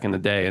Office back in the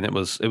day and it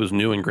was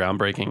new and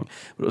groundbreaking,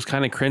 but it was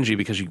kind of cringy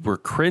because you were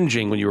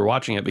cringing when you were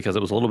watching it because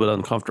it was a little bit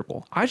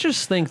uncomfortable. I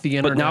just think the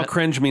internet. But now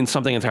cringe means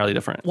something entirely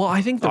different. Well,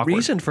 I think the Awkward.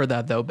 reason for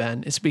that, though,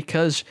 Ben, is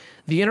because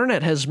the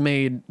internet has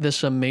made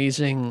this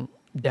amazing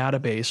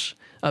database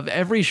of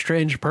every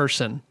strange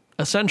person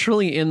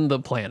essentially in the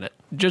planet.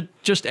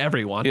 Just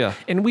everyone. Yeah.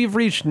 And we've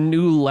reached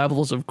new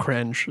levels of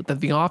cringe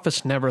that The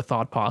Office never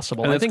thought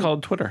possible. And I it's think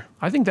called Twitter.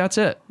 I think that's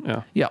it.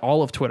 Yeah. Yeah,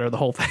 all of Twitter, the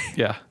whole thing.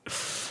 Yeah.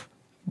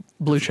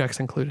 Blue checks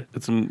included.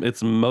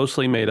 It's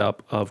mostly made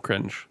up of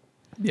cringe.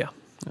 Yeah.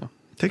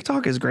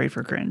 TikTok is great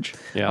for cringe.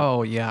 Yeah.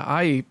 Oh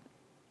yeah.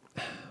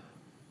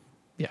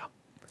 Yeah.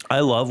 I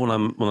love when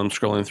I'm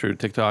scrolling through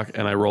TikTok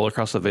and I roll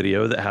across a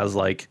video that has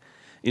like,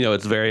 you know,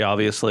 it's very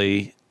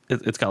obviously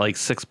it's got like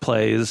 6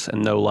 plays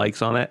and no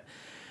likes on it.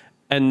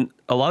 And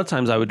a lot of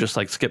times I would just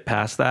like skip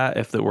past that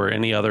if there were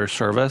any other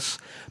service.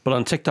 But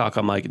on TikTok,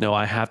 I'm like, no,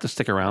 I have to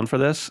stick around for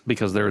this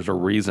because there's a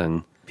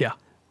reason Yeah.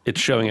 it's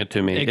showing it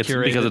to me. It It's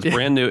curated. because it's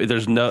brand new.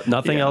 There's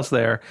nothing else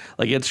there.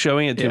 Like it's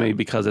showing it to Yeah. me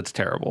because it's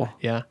terrible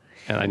Yeah.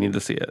 and I need to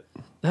see it.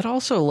 That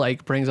also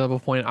like brings up a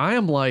point. I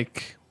am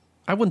like,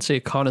 I wouldn't say a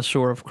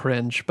connoisseur of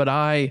cringe, but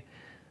I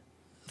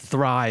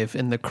thrive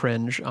in the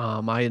cringe.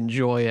 I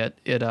enjoy it.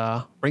 It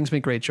brings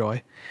me great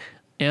joy.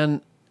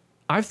 And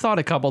I've thought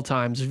a couple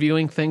times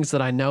viewing things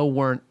that I know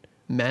weren't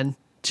meant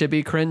to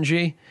be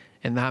cringy,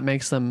 and that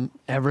makes them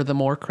ever the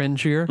more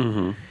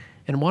cringier.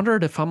 And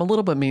wondered if I'm a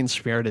little bit mean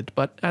spirited,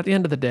 but at the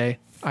end of the day,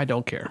 I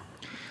don't care.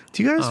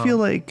 Do you guys feel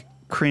like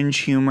cringe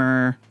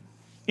humor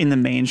in the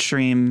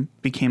mainstream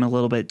became a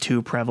little bit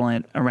too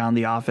prevalent around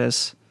The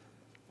Office?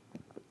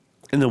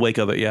 In the wake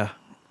of it, yeah.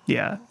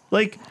 Yeah.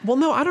 Like, Well,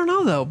 no, I don't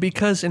know though,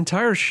 because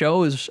entire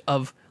shows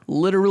of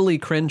literally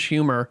cringe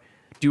humor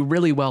do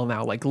really well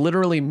now. Like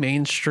literally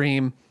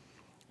mainstream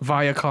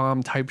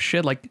Viacom type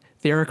shit, like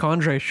the Eric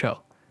Andre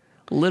show.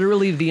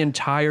 Literally the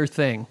entire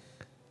thing.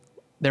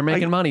 They're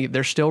making money.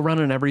 They're still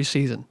running every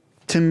season.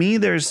 to me,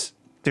 there's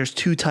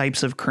 2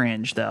 types of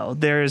cringe, though.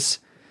 This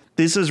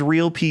is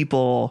real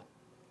people,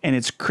 and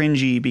it's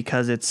cringy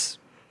because it's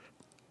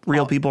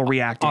real people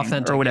reacting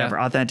authentic, or whatever,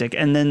 yeah. authentic.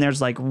 And then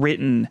there's like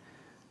written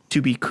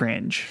to be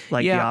cringe,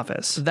 like The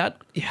Office.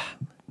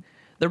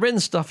 The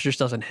written stuff just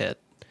doesn't hit.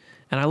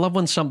 And I love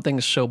when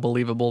something's so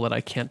believable that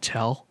I can't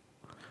tell.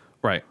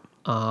 Right.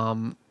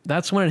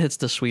 That's when it hits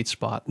the sweet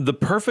spot. The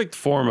perfect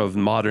form of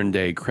modern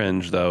day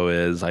cringe, though,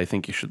 is I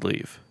Think You Should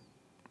Leave.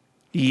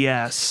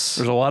 Yes.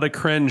 There's a lot of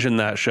cringe in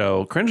that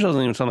show. Cringe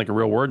doesn't even sound like a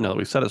real word now that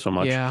we've said it so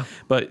much. Yeah.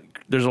 But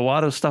there's a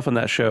lot of stuff in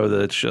that show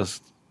that's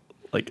just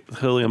like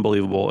totally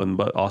unbelievable and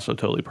but also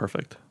totally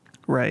perfect.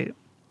 Right.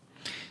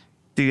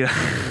 Dude,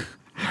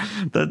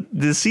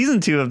 the season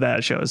 2 of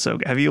that show is so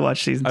good. Have you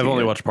watched season 2? I've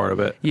only watched part of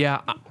it.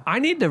 Yeah, I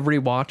need to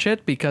rewatch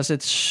it because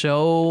it's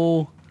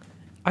so.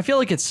 I feel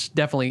like it's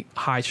definitely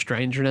high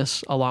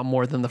strangeness a lot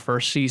more than the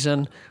first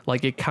season.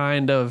 Like it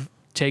kind of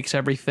takes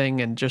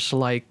everything and just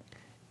like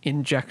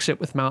injects it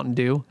with Mountain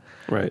Dew.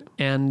 Right.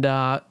 And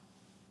I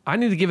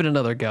need to give it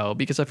another go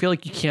because I feel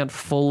like you can't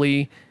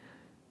fully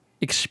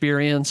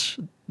experience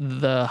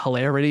the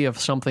hilarity of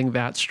something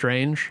that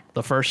strange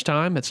the first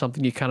time. It's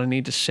something you kind of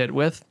need to sit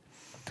with.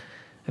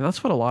 And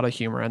that's what a lot of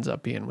humor ends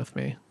up being with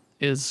me,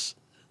 is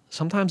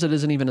sometimes it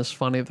isn't even as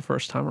funny the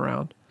first time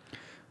around.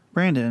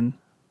 Brandon,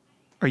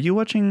 are you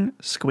watching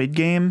Squid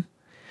Game?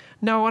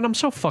 No, and I'm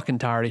so fucking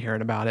tired of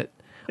hearing about it.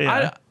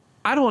 Yeah.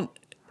 I don't...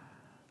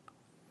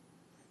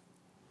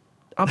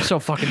 I'm so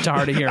fucking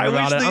tired of hearing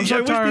about it. I'm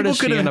so tired of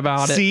seeing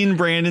about it. Seen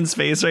Brandon's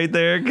face right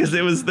there because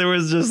there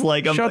was just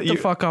like Shut the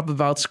fuck up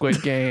about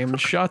Squid Game.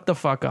 Shut the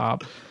fuck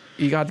up.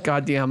 You got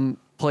goddamn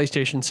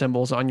PlayStation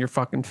symbols on your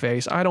fucking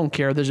face. I don't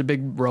care. There's a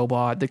big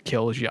robot that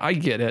kills you. I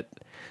get it.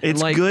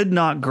 It's like, good,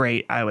 not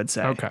great, I would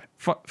say. Okay.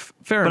 Fair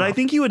But enough. I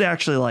think you would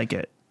actually like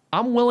it.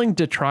 I'm willing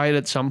to try it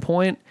at some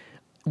point.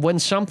 When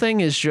something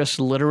is just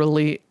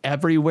literally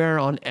everywhere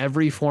on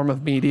every form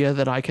of media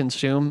that I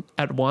consume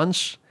at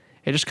once,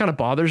 It just kind of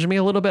bothers me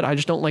a little bit. I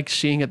just don't like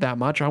seeing it that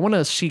much. I want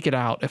to seek it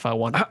out if I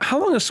want. How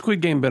long has Squid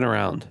Game been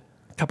around?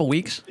 A couple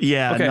weeks.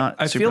 Yeah. Okay, Not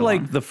I super feel long.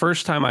 like the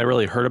first time I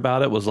really heard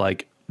about it was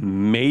like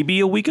maybe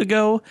a week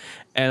ago,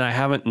 and I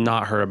haven't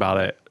not heard about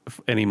it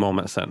any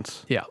moment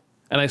since. Yeah.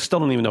 And I still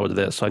don't even know what it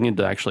is, so I need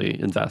to actually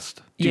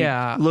invest.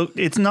 Yeah. Look,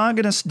 it's not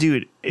gonna,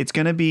 dude. It's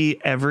gonna be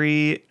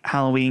every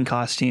Halloween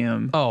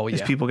costume. Oh,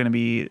 is yeah. people gonna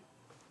be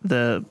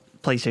the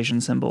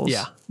PlayStation symbols?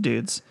 Yeah.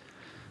 Dudes.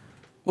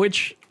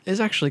 Which is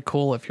actually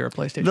cool if you're a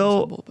PlayStation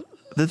Though symbol.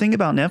 But the thing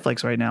about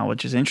Netflix right now,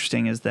 which is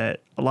interesting, is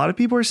that a lot of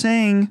people are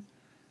saying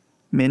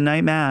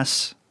Midnight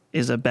Mass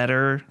is a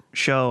better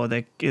show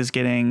that is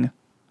getting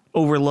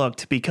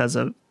overlooked because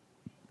of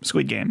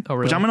Squid Game. Oh,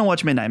 really? Which I'm gonna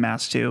watch Midnight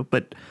Mass too,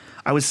 but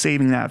I was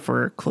saving that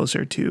for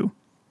closer to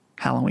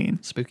Halloween,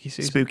 spooky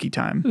season. spooky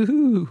time.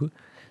 Ooh.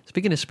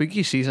 Speaking of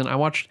spooky season, I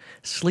watched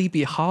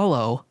Sleepy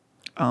Hollow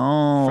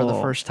Oh, for the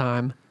first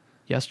time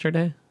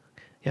yesterday.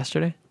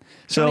 so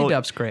Johnny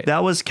Depp's great.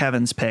 That was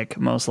Kevin's pick,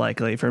 most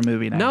likely for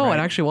movie night. No, right? it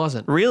actually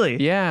wasn't.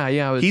 Really? Yeah,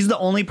 yeah. It was, He's the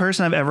only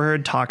person I've ever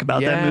heard talk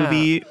about that Yeah.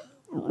 movie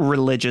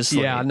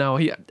religiously. yeah, no,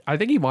 I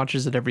think he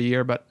watches it every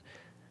year, but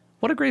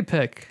what a great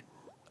pick.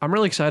 I'm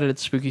really excited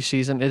it's spooky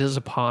season. It is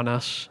upon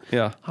us.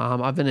 Yeah.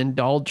 I've been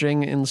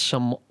indulging in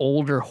some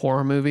older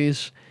horror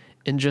movies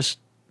and just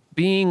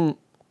being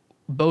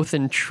both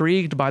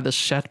intrigued by the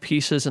set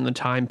pieces and the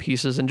time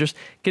pieces and just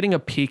getting a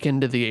peek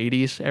into the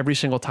 80s every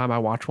single time I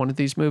watch one of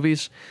these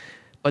movies.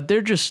 But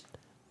they're just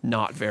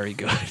not very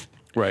good.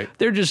 Right.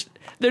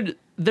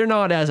 They're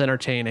not as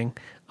entertaining.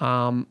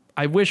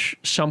 I wish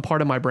some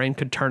part of my brain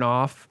could turn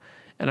off.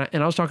 And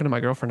I was talking to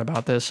my girlfriend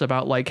about this,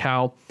 about like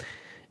how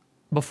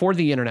before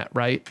the internet,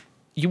 right?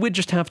 You would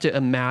just have to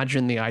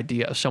imagine the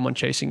idea of someone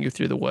chasing you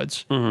through the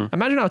woods.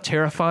 Imagine how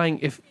terrifying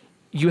if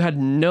you had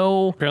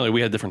no Apparently,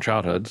 we had different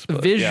childhoods.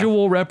 But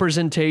visual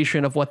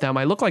representation of what that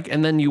might look like.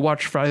 And then you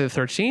watch Friday the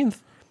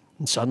 13th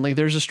and suddenly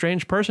there's a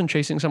strange person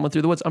chasing someone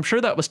through the woods. I'm sure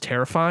that was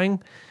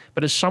terrifying,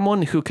 but as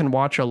someone who can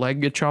watch a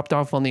leg get chopped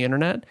off on the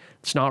internet,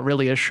 it's not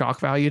really a shock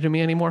value to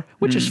me anymore,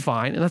 which is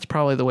fine. And that's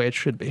probably the way it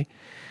should be.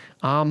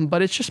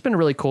 But it's just been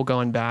really cool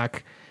going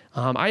back.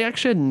 I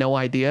actually had no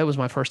idea. It was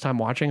my first time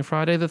watching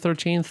Friday the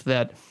 13th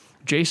that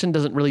Jason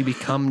doesn't really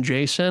become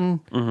Jason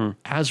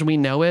as we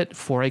know it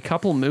for a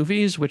couple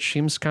movies, which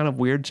seems kind of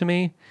weird to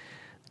me.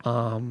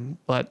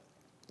 But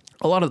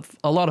a lot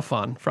of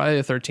fun.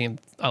 Friday the 13th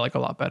I like a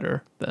lot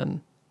better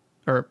than,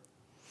 or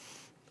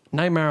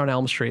Nightmare on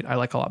Elm Street I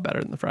like a lot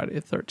better than the Friday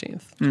the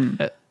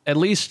 13th. At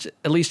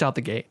least out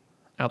the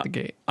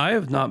gate. I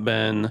have not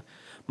been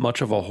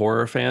much of a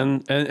horror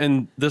fan,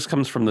 and this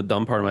comes from the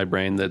dumb part of my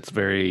brain that's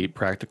very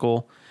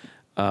practical.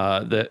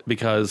 That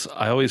because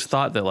I always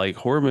thought that like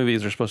horror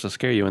movies are supposed to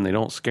scare you, and they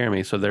don't scare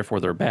me, so therefore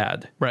they're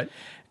bad. Right.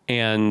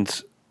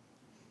 And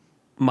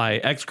my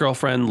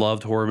ex-girlfriend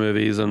loved horror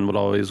movies and would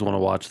always want to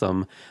watch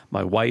them.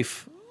 My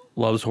wife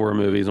loves horror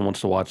movies and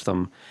wants to watch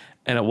them.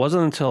 And it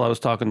wasn't until I was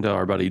talking to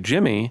our buddy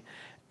Jimmy,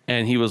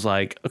 and he was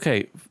like,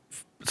 "Okay,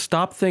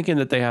 stop thinking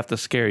that they have to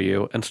scare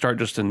you and start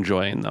just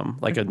enjoying them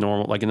like a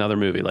normal, like another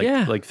movie.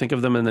 Like think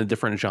of them in a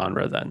different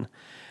genre then."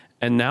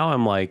 And now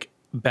I'm like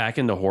back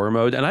into horror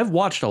mode, and I've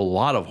watched a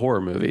lot of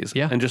horror movies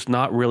and just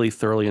not really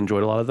thoroughly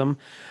enjoyed a lot of them.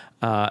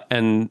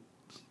 And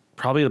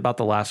probably about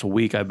the last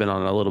week, I've been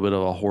on a little bit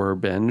of a horror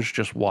binge,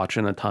 just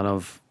watching a ton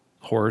of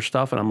horror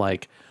stuff. And I'm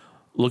like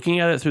looking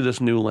at it through this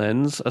new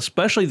lens,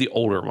 especially the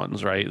older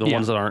ones, right? The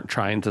ones that aren't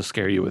trying to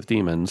scare you with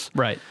demons.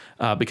 Right.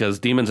 Because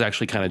demons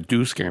actually kind of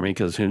do scare me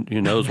because who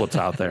knows what's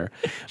out there.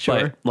 Sure.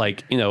 But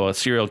like, you know, a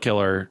serial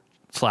killer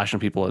slashing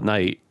people at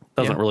night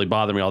doesn't really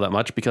bother me all that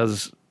much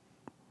because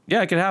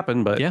it could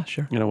happen, but Yeah,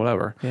 sure. you know,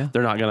 whatever. Yeah.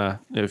 They're not gonna,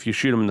 if you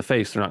shoot them in the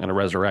face, they're not gonna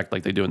resurrect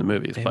like they do in the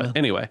movies. But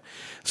anyway,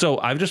 so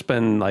I've just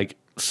been like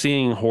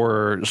seeing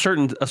horror,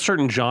 a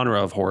certain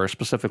genre of horror,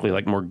 specifically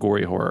like more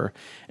gory horror,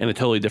 in a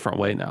totally different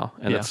way now,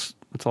 and it's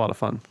a lot of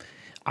fun.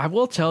 I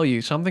will tell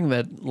you something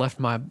that left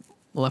my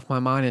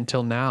mind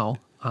until now.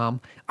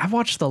 I've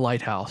watched The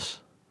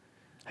Lighthouse.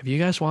 Have you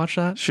guys watched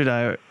that? Should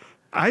I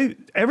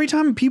every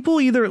time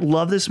people either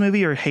love this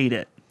movie or hate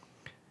it.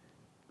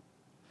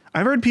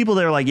 I've heard people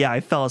that are like, yeah,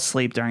 I fell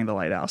asleep during The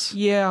Lighthouse.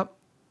 Yeah.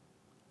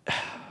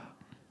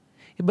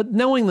 But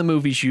knowing the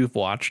movies you've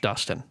watched,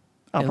 Dustin,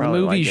 I'll and the probably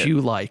like movies it.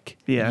 you like,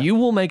 Yeah. you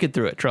will make it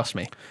through it. Trust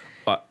me.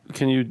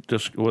 Can you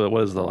just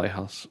what is The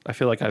Lighthouse? I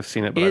feel like I've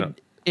seen it, but I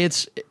don't.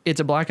 It's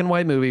a black and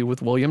white movie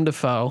with William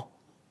Dafoe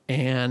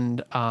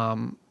and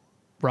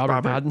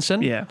Robert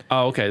Pattinson. Yeah.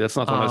 Oh, okay, that's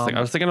not the one I was thinking.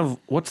 I was thinking of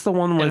what's the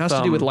one with It has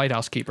to do with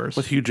lighthouse keepers.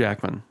 with Hugh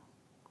Jackman.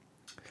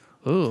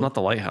 Ooh. It's not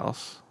The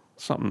Lighthouse.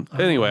 Something.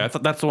 Anyway, I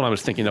thought that's the one I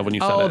was thinking of when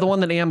you said it. the one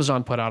that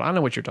Amazon put out. I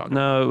know what you're talking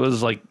about. No, it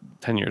was like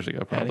 10 years ago,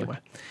 probably. Anyway.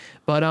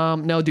 But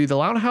no, dude, The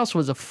Lighthouse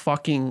was a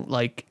fucking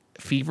like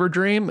fever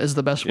dream is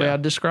the best way Yeah.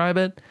 I'd describe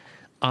it.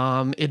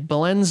 It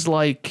blends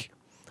like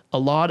a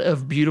lot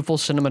of beautiful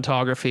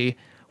cinematography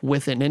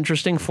with an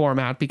interesting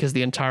format because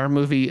the entire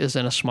movie is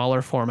in a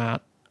smaller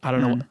format. I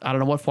don't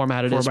know what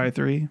format it is.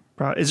 4x3.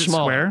 Is it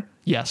Smaller. square?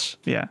 Yes.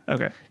 Yeah.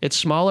 Okay. It's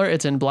smaller,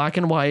 it's in black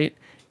and white,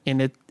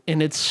 and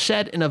and it's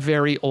set in a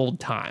very old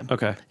time.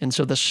 Okay. And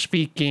so the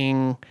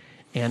speaking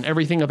and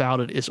everything about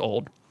it is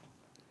old.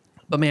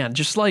 But man,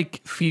 just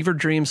like fever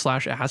dream /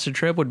 acid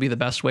trip would be the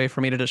best way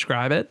for me to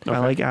describe it. I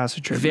like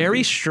acid trip. Very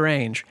movies.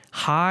 strange.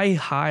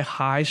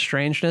 High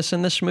strangeness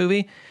in this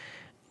movie.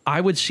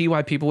 I would see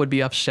why people would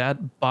be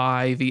upset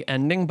by the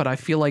ending, but I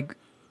feel like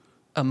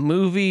a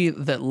movie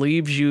that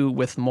leaves you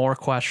with more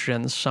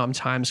questions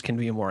sometimes can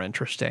be more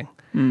interesting.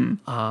 And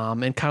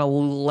kind of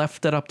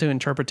left it up to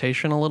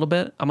interpretation a little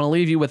bit. I'm going to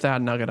leave you with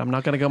that nugget. I'm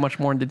not going to go much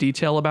more into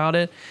detail about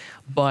it,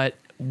 but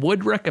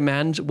would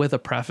recommend with a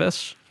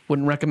preface.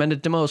 Wouldn't recommend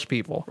it to most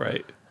people.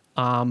 Right.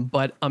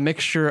 But a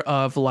mixture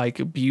of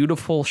like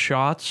beautiful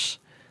shots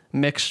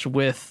mixed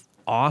with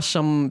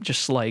awesome,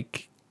 just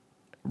like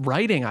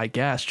writing, I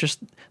guess. Just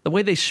the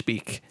way they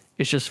speak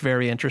is just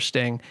very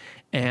interesting.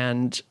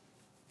 And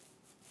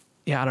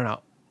yeah, I don't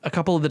know. A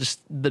couple of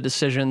the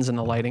decisions and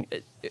the lighting,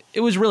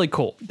 it was really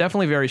cool.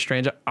 Definitely very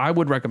strange. I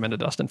would recommend it,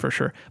 Dustin, for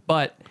sure.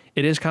 But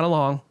it is kind of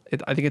long.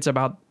 I think it's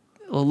about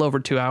a little over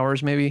 2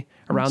 hours, maybe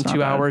around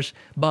 2 hours.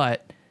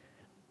 But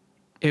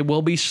it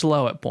will be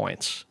slow at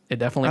points. It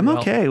definitely I'm will.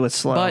 okay with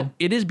slow. But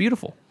it is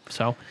beautiful.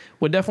 So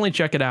would definitely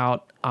check it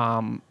out.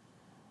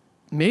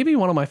 Maybe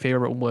one of my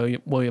favorite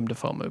William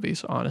Dafoe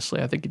movies,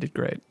 honestly. I think he did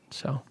great.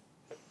 So,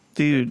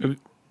 Dude.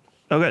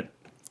 Oh, good. I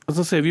was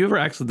gonna say, have you ever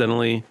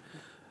accidentally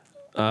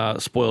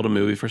spoiled a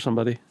movie for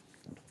somebody?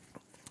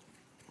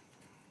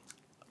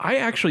 I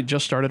actually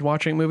just started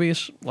watching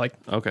movies like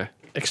Okay.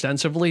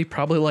 extensively,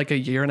 probably like a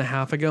year and a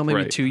half ago,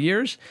 maybe Right. 2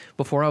 years.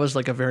 Before I was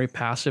like a very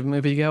passive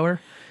moviegoer.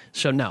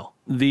 So no.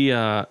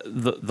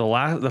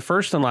 The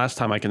first and last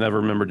time I can never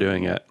remember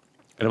doing it,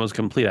 and it was a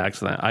complete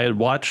accident. I had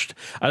watched.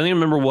 I don't even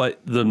remember what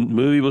the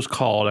movie was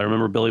called. I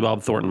remember Billy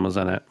Bob Thornton was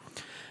in it,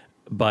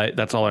 but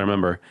that's all I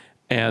remember.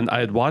 And I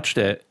had watched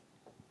it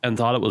and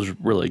thought it was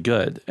really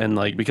good, and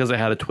like because it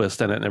had a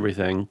twist in it and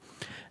everything,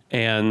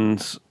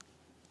 and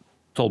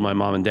told my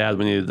mom and dad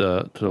we needed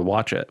to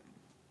watch it.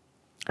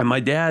 And my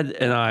dad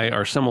and I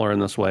are similar in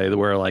this way,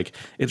 where like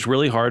it's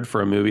really hard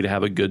for a movie to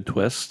have a good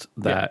twist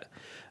that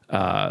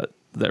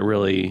that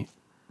really,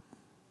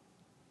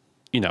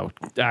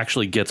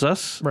 actually gets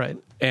us. Right.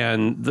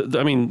 And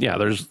I mean, yeah,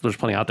 there's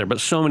plenty out there, but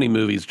so many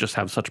movies just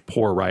have such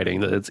poor writing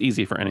that it's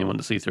easy for anyone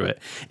to see through it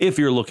if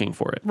you're looking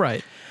for it.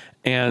 Right.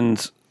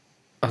 And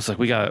I was like,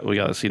 we got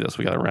to see this.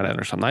 We got to rent it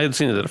or something. I had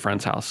seen it at a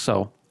friend's house,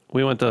 so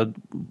we went to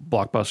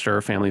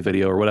Blockbuster, Family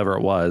Video, or whatever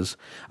it was.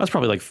 I was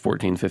probably like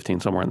 14,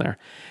 15, somewhere in there.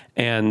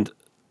 And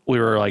we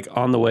were like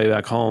on the way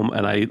back home,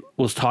 and I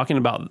was talking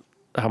about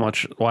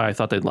why I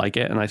thought they'd like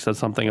it. And I said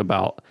something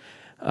about,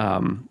 I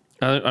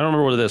don't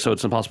remember what it is, so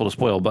it's impossible to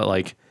spoil, but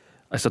like,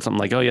 I said something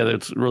like, oh yeah,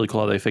 it's really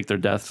cool how they fake their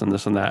deaths and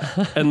this and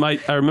that. And I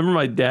remember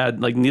my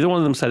dad, like neither one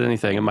of them said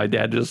anything. And my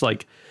dad just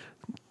like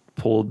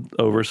pulled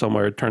over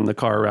somewhere, turned the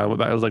car around, went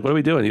back. I was like, what are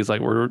we doing? He's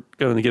like, we're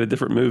going to get a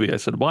different movie. I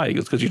said, why? He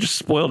goes, because you just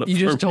spoiled it. You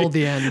just for me." told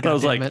the end. And I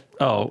was like, it.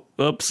 oh,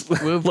 oops.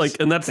 Whoops. Like,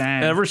 and that's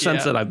Dang. ever since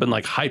Yeah. then I've been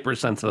like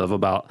hypersensitive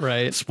about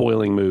Right.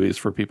 spoiling movies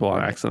for people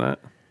on accident.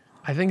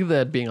 I think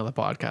that being on the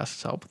podcast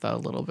has helped with that a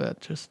little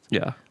bit. Just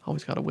Yeah.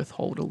 always got to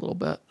withhold a little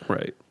bit.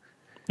 Right.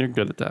 You're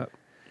good at that.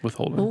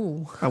 Withholding.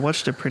 Ooh. I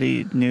watched a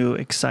pretty new,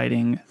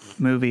 exciting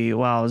movie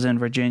while I was in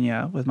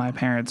Virginia with my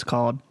parents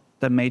called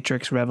The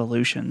Matrix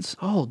Revolutions.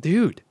 Oh,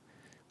 dude.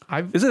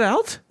 Is it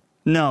out?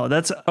 No,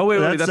 that's wait,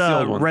 that's the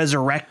old one.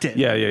 Resurrected.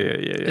 Yeah.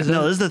 Is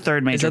No, it- this is the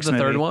third Matrix the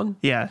third movie. one?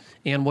 Yeah.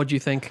 And what'd you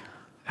think?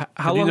 How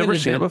Have you long never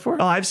had seen it been? before?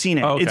 Oh, I've seen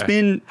it. Oh, okay. It's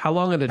been How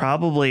long had it?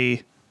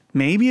 probably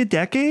maybe a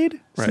decade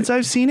since Right.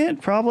 I've seen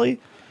it. Probably.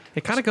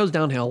 It kind of goes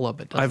downhill a little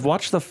bit. doesn't I've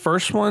watched the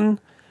first one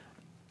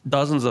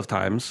dozens of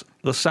times,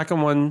 the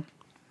second one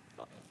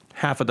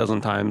half a dozen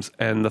times,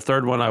 and the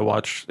third one I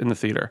watched in the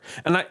theater.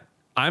 And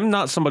I'm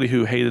not somebody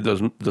who hated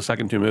the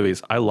second two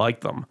movies. I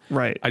liked them.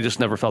 Right. I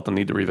just never felt the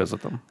need to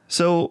revisit them.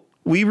 So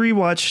we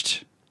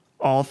rewatched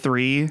all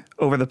three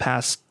over the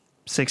past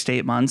 6 to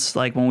 8 months.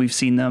 Like when we've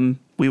seen them,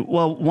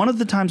 one of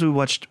the times we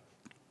watched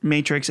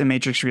Matrix and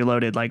Matrix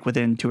Reloaded like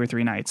within 2 or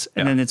 3 nights,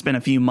 and Yeah. then it's been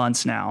a few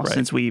months now Right.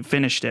 since we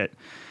finished it.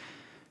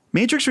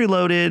 Matrix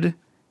Reloaded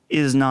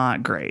is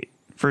not great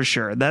for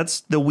sure.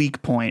 That's the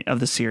weak point of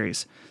the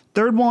series.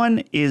 Third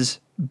one is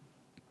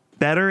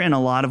better in a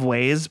lot of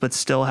ways, but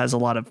still has a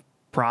lot of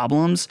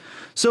problems.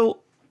 So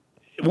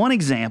one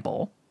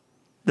example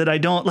that I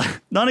don't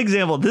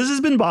non-example. This has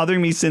been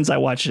bothering me since I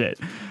watched it.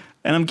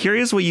 And I'm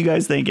curious what you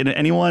guys think. And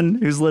anyone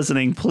who's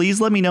listening,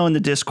 please let me know in the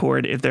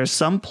Discord if there's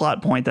some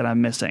plot point that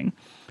I'm missing.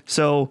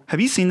 So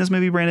have you seen this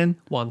movie, Brandon?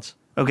 Once.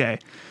 Okay.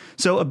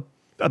 So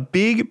a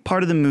big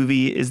part of the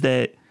movie is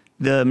that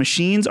the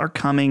machines are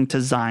coming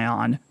to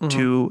Zion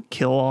to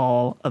kill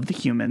all of the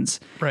humans.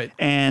 Right.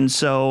 And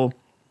so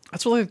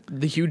That's like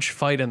the huge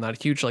fight in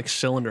that huge like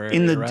cylinder area,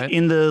 in the right?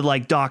 in the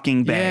like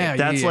docking bay. Yeah,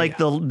 That's yeah, like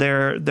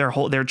yeah.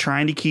 they're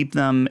trying to keep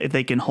them. If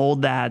they can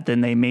hold that,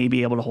 then they may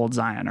be able to hold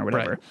Zion or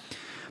whatever. Right.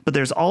 But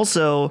there's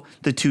also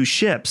the two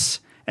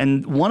ships,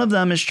 and one of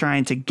them is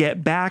trying to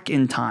get back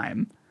in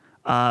time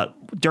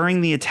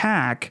during the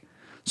attack,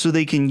 so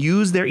they can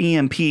use their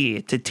EMP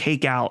to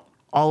take out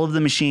all of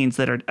the machines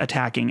that are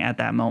attacking at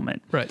that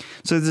moment. Right.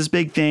 So there's this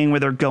big thing where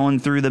they're going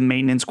through the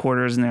maintenance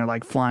quarters and they're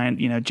like flying,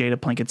 Jada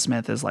Pinkett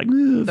Smith is like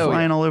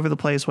flying all over the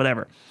place,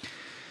 whatever.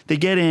 They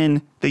get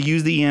in, they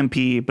use the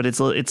EMP, but it's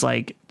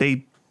like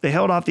they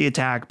held off the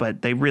attack, but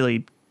it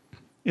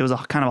was a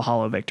kind of a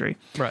hollow victory.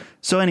 Right.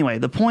 So anyway,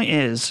 the point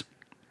is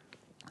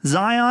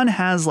Zion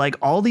has like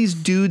all these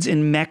dudes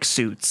in mech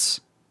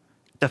suits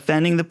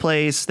defending the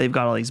place. They've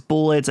got all these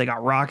bullets, they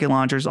got rocket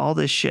launchers, all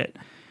this shit.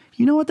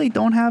 You know what they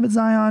don't have at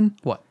Zion?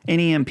 What? An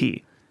EMP.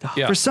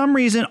 Yeah. For some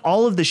reason,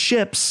 all of the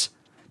ships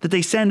that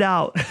they send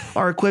out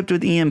are equipped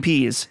with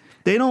EMPs.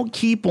 They don't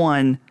keep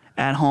one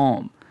at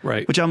home.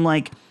 Right. Which I'm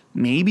like,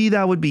 maybe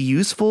that would be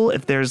useful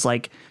if there's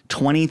like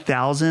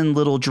 20,000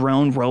 little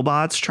drone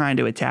robots trying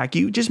to attack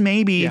you. Just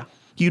maybe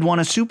you'd want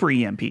a super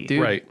EMP.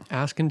 Dude, Right.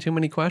 asking too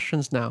many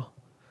questions now.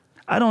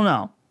 I don't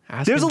know.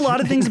 Asking There's a too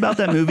lot of many things about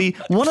that movie.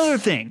 One other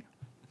thing,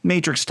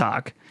 Matrix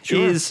talk,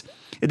 is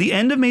at the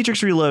end of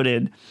Matrix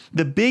Reloaded,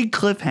 the big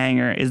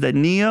cliffhanger is that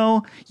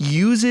Neo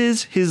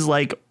uses his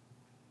like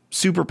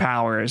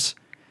superpowers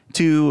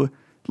to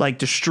like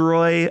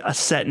destroy a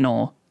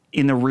sentinel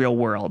in the real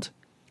world.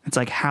 It's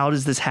like, how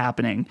does this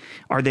happening?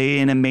 Are they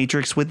in a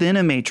matrix within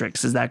a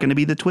matrix? Is that going to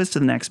be the twist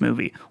of the next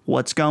movie?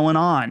 What's going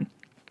on?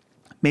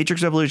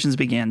 Matrix Revolutions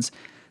begins.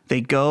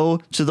 They go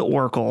to the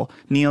Oracle.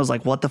 Neo's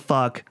like, what the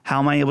fuck? How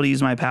am I able to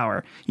use my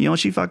power? You know what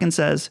she fucking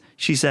says?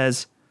 She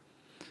says,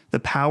 the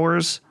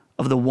powers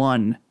of the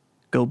one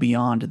go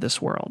beyond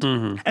this world.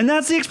 And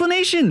that's the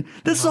explanation.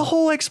 That's the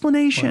whole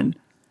explanation.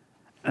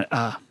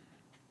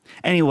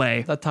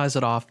 Anyway. That ties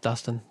it off,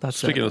 Dustin. That's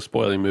Speaking it. of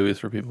spoiling movies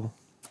for people.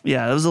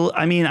 Yeah, it was.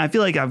 I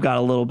feel like I've got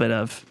a little bit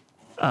of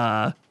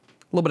A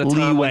little bit of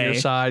time on leeway. your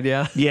side,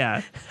 yeah.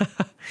 yeah.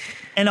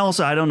 And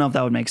also, I don't know if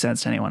that would make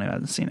sense to anyone who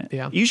hasn't seen it.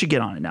 Yeah. You should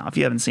get on it now if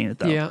you haven't seen it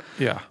though. Yeah.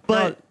 Yeah.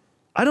 But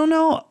I don't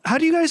know. How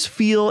do you guys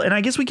feel? And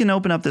I guess we can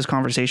open up this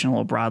conversation a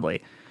little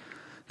broadly.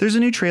 There's a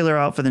new trailer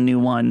out for the new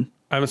one.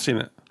 I haven't seen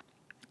it.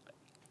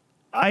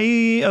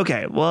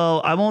 Okay.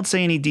 Well, I won't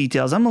say any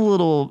details.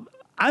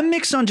 I'm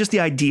mixed on just the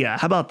idea.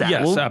 How about that?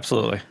 Yes, Well,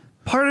 absolutely.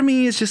 part of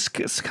me is just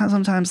kind of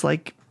sometimes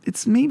like,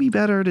 it's maybe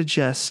better to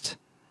just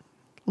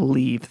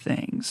leave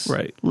things.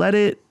 Right. Let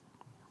it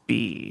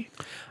be.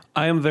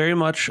 I am very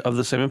much of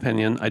the same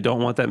opinion. I don't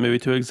want that movie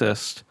to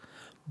exist,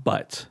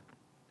 but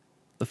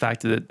the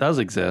fact that it does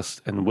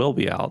exist and will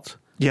be out,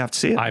 You have to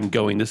see it. I'm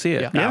going to see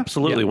it. Yeah.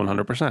 Absolutely, Yeah.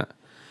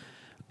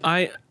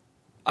 100%.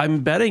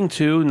 I'm betting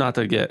too, not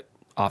to get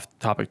off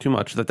topic too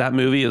much, that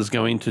movie is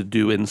going to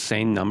do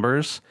insane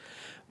numbers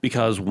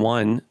because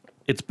one,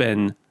 it's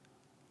been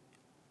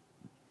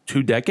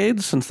 2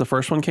 decades since the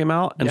first one came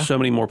out, and Yeah. so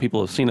many more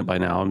people have seen it by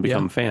now and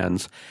become Yeah.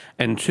 fans.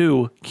 And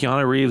two,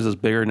 Keanu Reeves is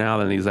bigger now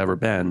than he's ever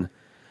been,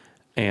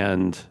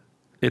 and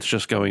it's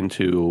just going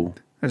to.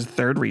 There's a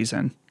third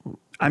reason.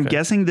 I'm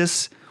guessing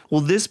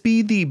will this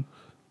be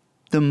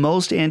the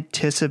most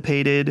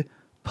anticipated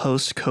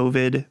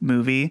post-COVID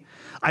movie?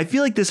 I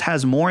feel like this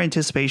has more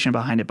anticipation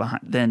behind it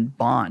than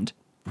Bond.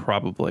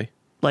 Probably.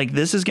 Like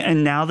this is,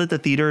 and now that the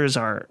theaters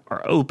are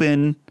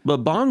open, But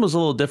Bond was a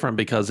little different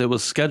because it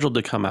was scheduled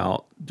to come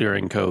out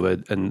during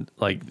COVID and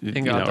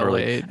got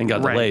early delayed. and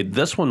got Right. delayed.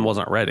 This one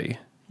wasn't ready.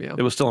 Yeah.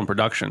 It was still in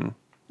production.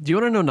 Do you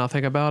want to know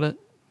nothing about it?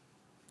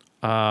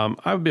 I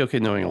would be okay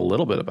knowing a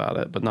little bit about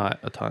it, but not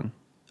a ton.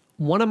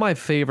 One of my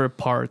favorite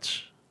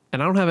parts,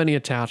 and I don't have any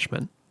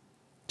attachment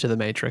to The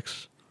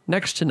Matrix,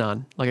 next to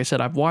none. Like I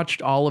said, I've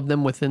watched all of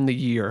them within the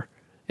year.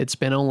 It's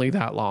been only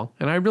that long.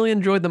 And I really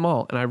enjoyed them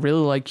all. And I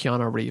really like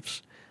Keanu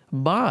Reeves.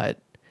 But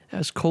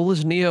as cool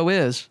as Neo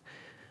is,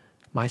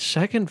 my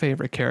second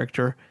favorite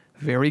character,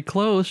 very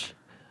close,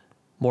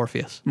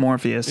 Morpheus.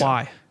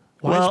 Why?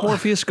 Why Well- is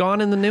Morpheus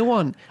gone in the new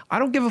one? I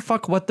don't give a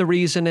fuck what the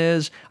reason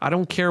is. I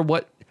don't care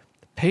what.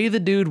 Pay the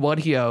dude what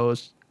he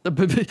owes.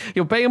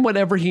 You'll pay him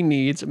whatever he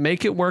needs.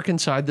 Make it work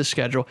inside the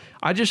schedule.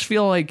 I just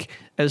feel like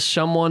as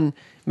someone,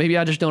 maybe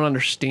I just don't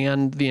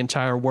understand the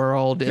entire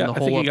world and Yeah, the I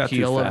think whole he got too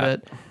appeal of fat.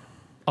 it.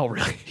 Oh,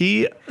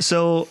 really?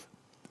 So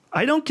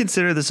I don't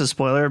consider this a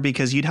spoiler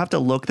because you'd have to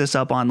look this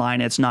up online.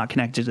 It's not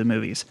connected to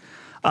movies.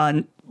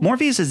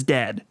 Morpheus is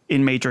dead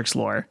in Matrix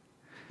lore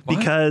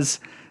because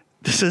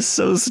this is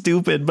so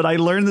stupid, but I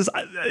learned this.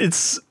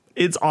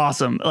 It's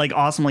awesome, like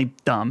awesomely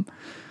dumb.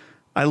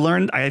 I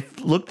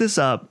looked this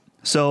up.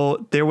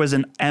 So there was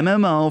an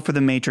MMO for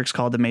the Matrix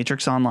called The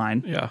Matrix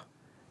Online. Yeah.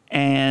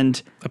 And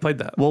I played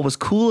that. what was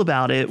cool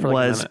about it like a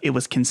was minute. it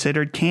was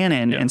considered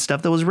canon and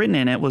stuff that was written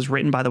in it was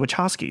written by the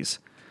Wachowskis,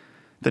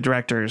 the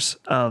directors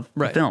of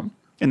the Right. film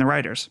and the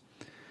writers.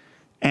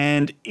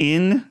 And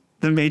in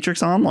The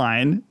Matrix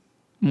Online,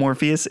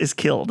 Morpheus is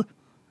killed.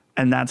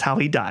 And that's how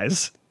he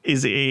dies,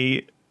 is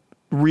a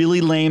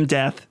really lame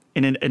death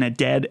in a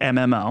dead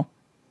MMO.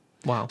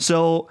 Wow.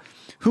 So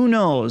who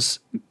knows?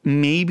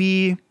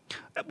 Maybe,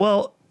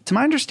 well, to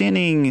my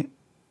understanding,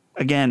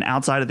 again,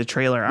 outside of the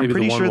trailer, I'm Maybe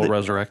pretty the one sure will that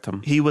resurrect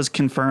him. he was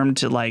confirmed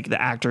to, like,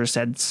 the actor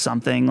said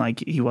something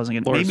like he wasn't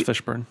going to. Lawrence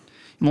Fishburne.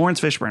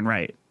 Lawrence Fishburne,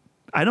 right.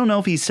 I don't know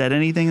if he said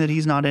anything that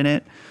he's not in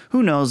it.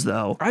 Who knows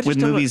though? I just With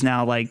don't- movies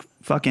now like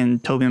fucking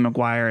Tobey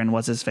Maguire and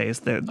what's his face,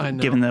 they're I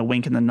know. giving the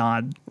wink and the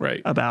nod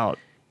Right. about.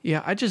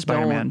 Yeah, I just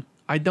Spider-Man.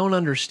 I don't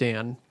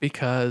understand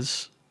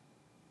because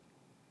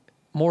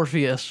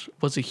Morpheus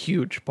was a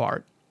huge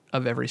part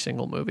of every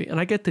single movie. And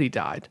I get that he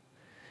died.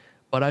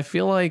 But I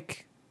feel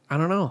like, I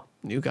don't know,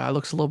 new guy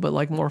looks a little bit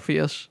like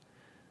Morpheus.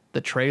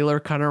 The trailer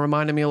kind of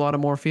reminded me a lot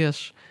of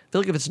Morpheus. I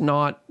feel like if it's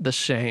not the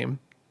same,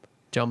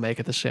 don't make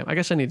it the same. I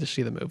guess I need to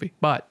see the movie.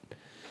 But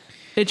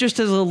it just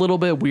is a little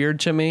bit weird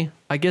to me.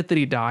 I get that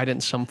he died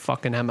in some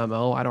fucking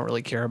MMO. I don't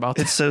really care about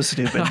that. It's so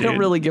stupid, dude. I don't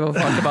really give a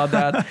fuck about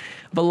that.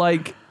 But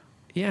like,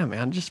 yeah,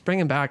 man, just bring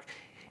him back.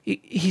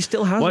 He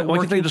still has Why a can't they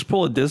working, just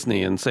pull a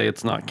Disney and say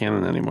it's not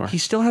canon anymore? he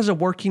still has a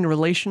working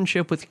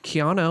relationship with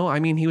Keanu. I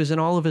mean, he was in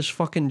all of his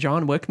fucking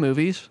John Wick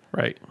movies.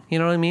 Right. You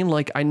know what I mean?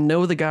 Like, I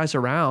know the guy's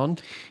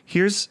around.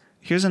 Here's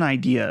an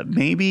idea.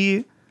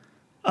 Maybe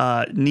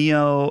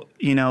Neo,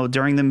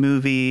 during the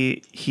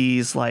movie,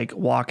 he's like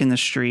walking the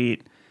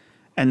street,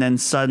 and then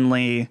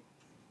suddenly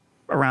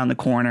around the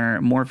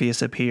corner,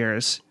 Morpheus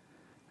appears.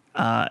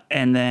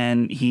 And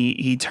then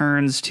he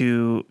turns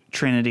to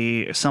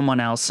Trinity, someone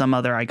else, some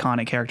other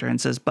iconic character, and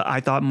says, "But I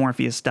thought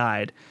Morpheus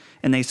died."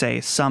 And they say,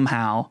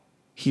 "Somehow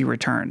he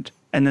returned."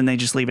 And then they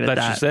just leave it at That's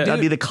that. just it.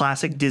 That'd be the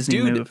classic Disney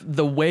Dude, move.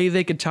 the way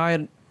they could tie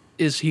it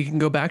is he can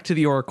go back to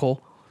the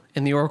Oracle,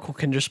 and the Oracle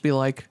can just be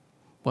like,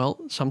 well,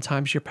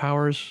 sometimes your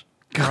powers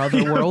are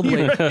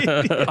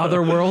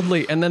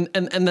otherworldly, and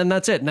then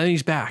that's it. And then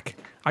he's back.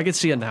 I could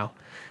see it now.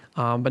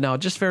 But no,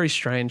 just very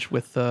strange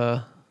with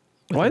the.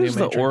 Why new does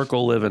the Matrix.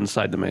 Oracle live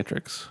inside the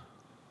Matrix?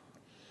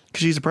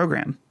 Because she's a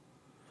program.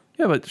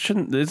 Yeah, but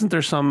isn't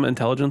there some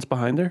intelligence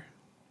behind her?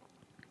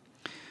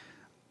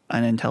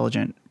 An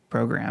intelligent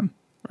program.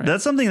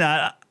 That's something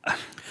that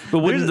But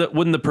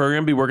wouldn't the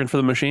program be working for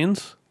the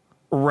machines?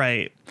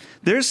 right.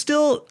 There's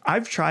still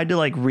I've tried to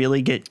like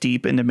really get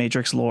deep into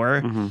Matrix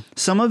lore.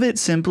 Some of it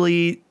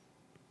simply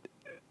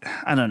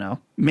I don't know.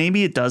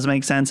 Maybe it does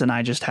make sense and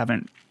I just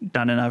haven't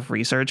done enough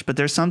research, but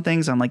there's some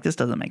things I'm like this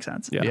doesn't make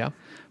sense. Yeah. Yeah.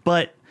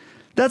 But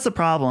that's the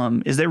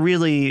problem is that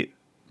really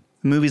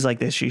movies like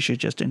this you should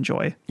just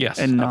enjoy. Yes,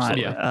 And not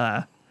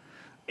absolutely.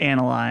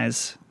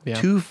 analyze Yeah.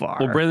 too far.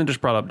 Well, Brandon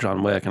just brought up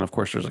John Wick, and of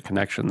course, there's a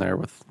connection there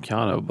with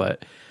Keanu,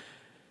 but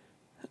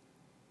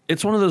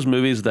it's one of those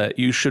movies that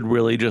you should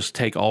really just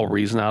take all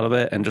reason out of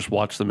it and just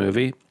watch the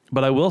movie.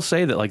 But I will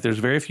say that, like, there's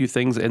very few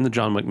things in the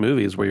John Wick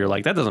movies where you're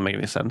like, that doesn't make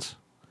any sense.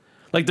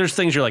 Like, there's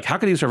things you're like, how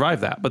could he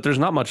survive that? But there's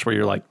not much where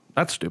you're like,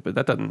 that's stupid.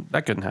 That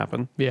couldn't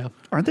happen. Yeah.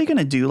 Aren't they going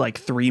to do like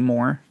 3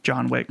 more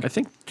John Wick? I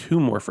think 2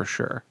 more for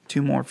sure.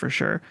 2 more for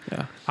sure.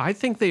 Yeah. I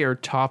think they are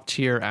top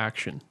tier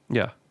action.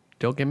 Yeah.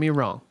 Don't get me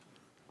wrong.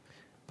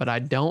 But I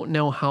don't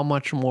know how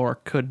much more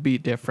could be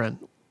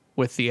different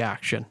with the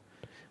action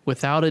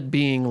without it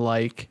being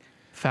like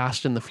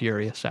Fast and the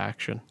Furious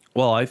action.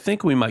 Well, I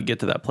think we might get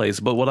to that place.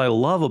 But what I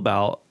love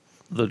about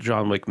the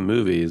John Wick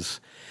movies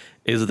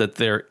is that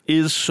there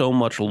is so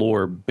much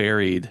lore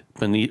buried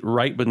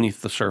right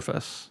beneath the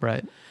surface.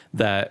 Right.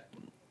 That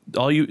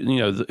all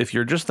if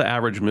you're just the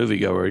average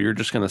moviegoer, you're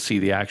just going to see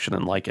the action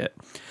and like it.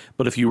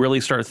 But if you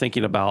really start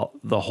thinking about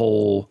the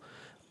whole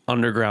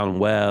underground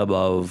web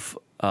of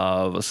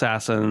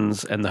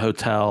assassins and the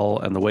hotel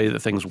and the way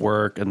that things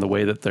work and the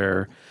way that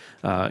they're,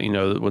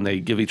 when they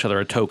give each other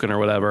a token or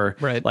whatever,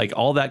 Right. like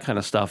all that kind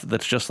of stuff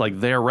that's just like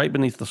there right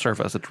beneath the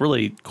surface. It's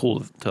really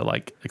cool to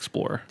like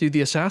explore. Dude,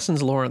 the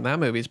Assassin's lore in that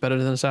movie is better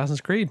than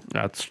Assassin's Creed.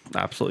 That's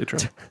absolutely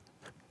true.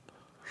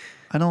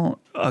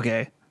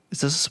 Okay.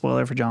 Is this a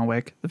spoiler for John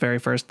Wick? The very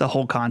first, the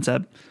whole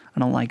concept. I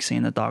don't like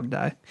seeing the dog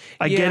die.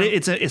 I get Yeah. it.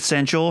 It's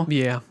essential,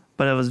 Yeah.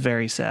 but it was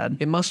very sad.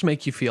 It must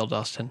make you feel,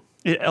 Dustin.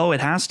 It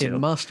has to. It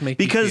must make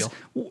you because,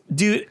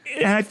 dude,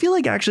 and I feel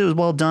like actually it was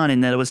well done in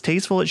that it was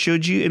tasteful.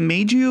 It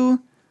made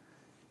you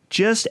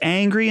just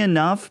angry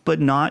enough, but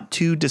not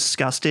too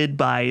disgusted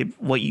by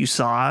what you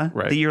saw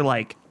Right. that you're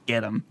like,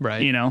 get him.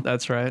 Right. You know?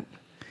 That's right.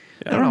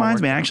 That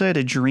reminds me, I actually had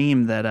a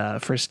dream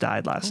that first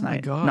died last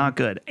night. God. Not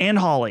good. And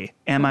Holly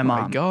and my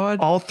mom. God.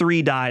 All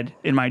 3 died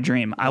in my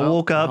dream. I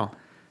woke up wow.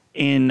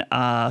 in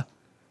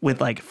with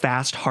like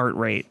fast heart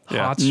rate.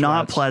 Yeah. Hot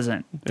Not sweats.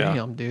 pleasant. Yeah.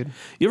 Damn, dude.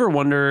 You ever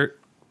wonder,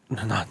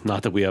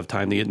 not that we have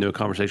time to get into a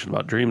conversation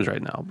about dreams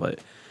right now, but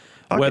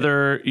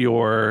whether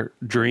your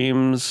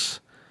dreams,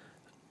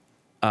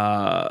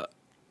 whether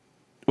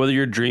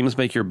your dreams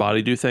make your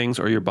body do things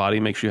or your body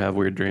makes you have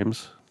weird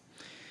dreams?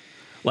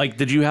 Like,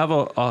 did you have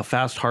a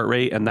fast heart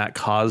rate and that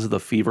caused the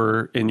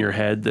fever in your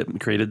head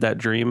that created that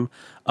dream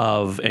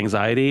of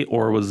anxiety,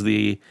 or did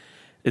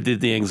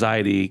the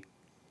anxiety,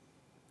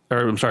 or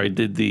I'm sorry,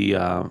 did the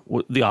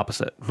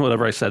opposite?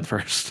 Whatever I said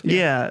first.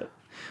 Yeah.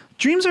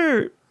 Dreams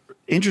are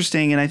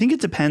interesting, and I think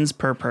it depends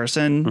per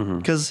person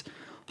because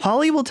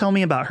Holly will tell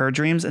me about her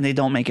dreams and they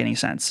don't make any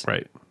sense,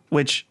 Right.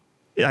 which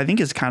I think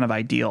is kind of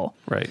ideal.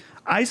 Right.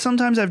 I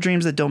sometimes have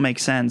dreams that don't make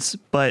sense,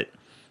 but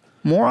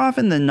more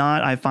often than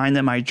not, I find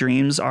that my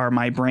dreams are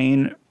my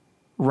brain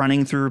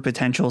running through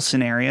potential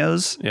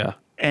scenarios Yeah.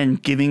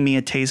 and giving me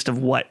a taste of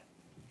what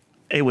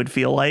it would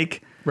feel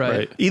like.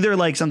 Right. Either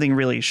like something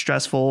really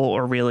stressful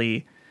or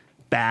really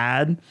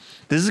bad.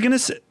 This is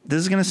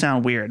gonna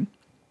sound weird.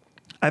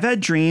 I've had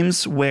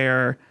dreams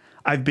where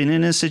I've been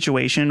in a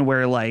situation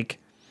where like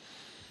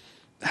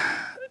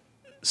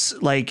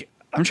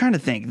I'm trying to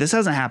think. This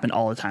hasn't happened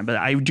all the time, but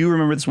I do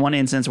remember this one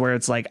instance where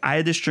it's like I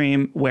had this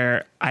dream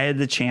where I had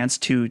the chance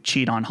to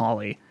cheat on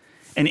Holly,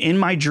 and in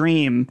my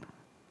dream,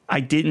 I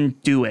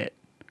didn't do it.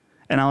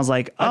 And I was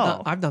like,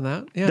 oh, I've done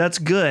that. Yeah. that's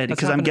good,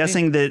 because I'm happened to me.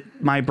 guessing that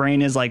my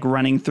brain is like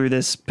running through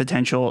this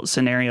potential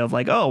scenario of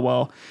like, oh,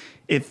 well,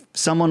 if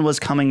someone was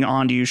coming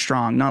onto you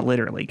strong, not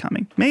literally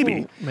coming,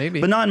 maybe, maybe.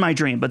 but not in my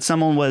dream, but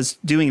someone was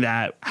doing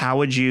that, how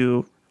would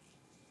you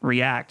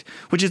react?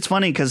 Which it's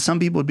funny because some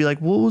people would be like,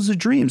 well, it was a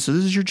dream, so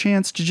this is your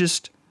chance to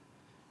just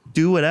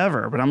do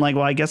whatever. But I'm like,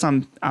 well, I guess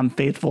I'm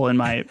faithful in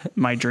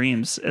my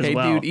dreams as Hey,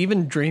 well. dude,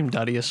 even Dream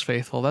Duddy is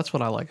faithful. That's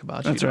what I like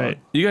about you. That's right.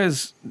 dog. You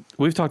guys,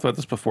 we've talked about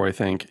this before, I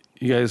think.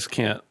 You guys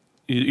can't,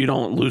 you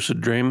don't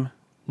lucid dream.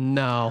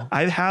 No.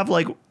 I have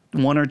like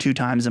 1 or 2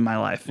 times in my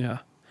life. Yeah.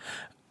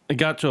 It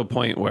got to a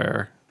point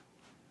where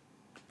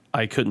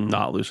I could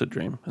not lucid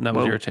dream, and that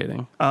was Whoa.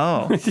 irritating.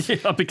 Oh,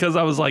 Yeah, because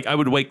I was like, I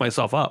would wake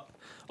myself up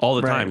all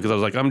the Right. time because I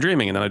was like, I'm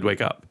dreaming, and then I'd wake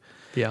up.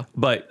 Yeah.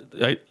 But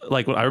I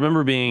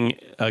remember being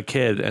a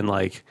kid and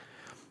like,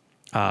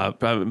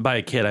 by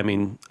a kid, I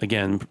mean,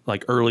 again,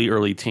 like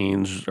early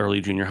teens,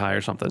 early junior high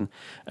or something.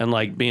 And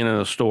like being in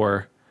a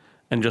store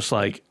and just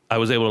like, I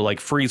was able to like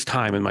freeze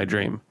time in my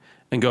dream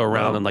and go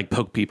around Wow. and like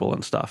poke people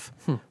and stuff,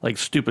 like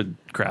stupid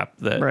crap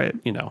that, Right.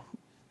 you know,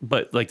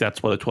 but like,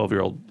 that's what a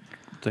 12-year-old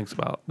thinks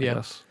about. I Yeah.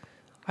 guess.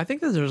 I think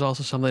that there's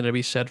also something to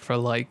be said for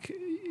like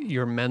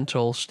your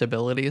mental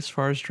stability as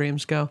far as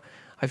dreams go.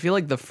 I feel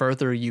like the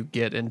further you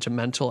get into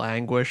mental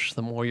anguish,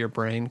 the more your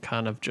brain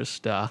kind of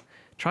just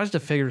tries to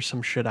figure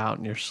some shit out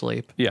in your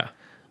sleep. Yeah.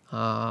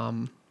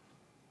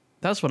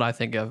 That's what I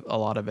think of a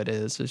lot of it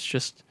is. It's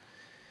just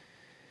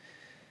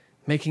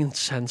making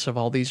sense of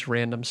all these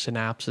random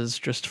synapses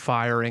just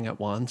firing at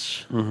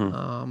once.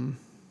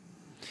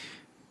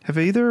 have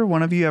either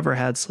one of you ever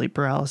had sleep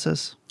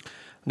paralysis?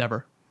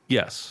 Never.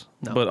 Yes.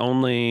 No. But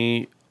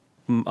only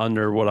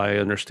under what I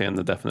understand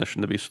the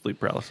definition to be sleep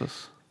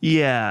paralysis.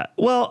 Yeah.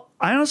 Well,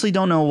 I honestly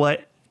don't know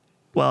what.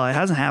 Well, it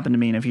hasn't happened to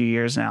me in a few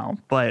years now,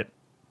 but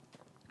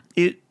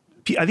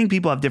I think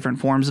people have different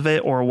forms of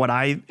it, or what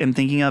I am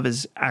thinking of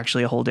is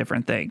actually a whole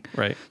different thing.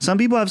 Right. Some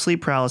people have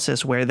sleep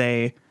paralysis where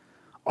their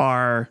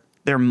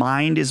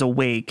mind is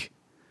awake,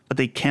 but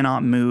they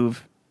cannot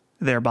move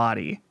their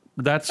body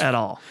That's at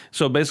all.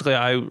 So basically,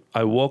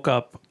 I woke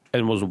up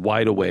and was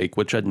wide awake,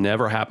 which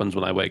never happens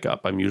when I wake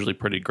up. I'm usually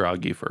pretty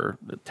groggy for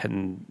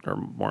 10 or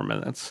more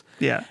minutes.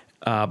 Yeah.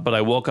 But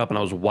I woke up and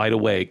I was wide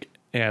awake,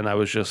 and I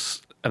was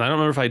just, and I don't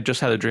remember if I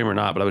just had a dream or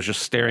not, but I was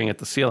just staring at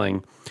the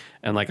ceiling,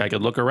 and like I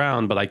could look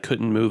around, but I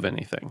couldn't move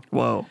anything.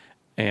 Whoa.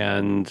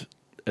 And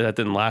that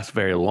didn't last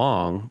very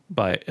long,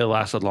 but it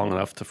lasted long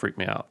enough to freak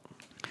me out.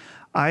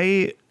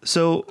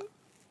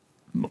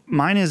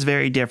 Mine is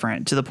very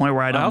different to the point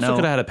where I I don't also know.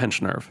 could have had a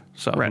pinched nerve.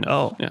 So Right. who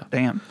knows? Oh, yeah.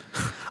 damn.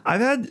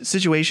 I've had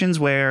situations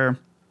where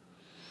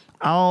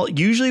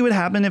usually would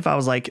happen if I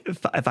was like,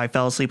 if I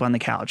fell asleep on the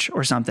couch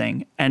or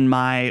something, and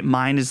my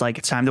mind is like,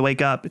 it's time to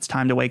wake up. It's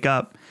time to wake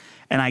up.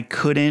 And I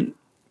couldn't,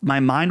 my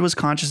mind was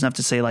conscious enough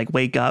to say like,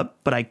 wake up,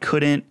 but I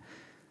couldn't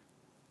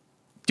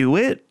do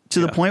it to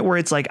the Yeah. point where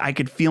it's like, I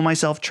could feel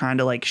myself trying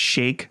to like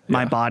shake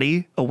my Yeah.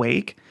 body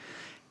awake.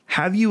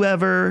 Have you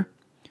ever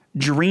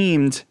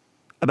dreamed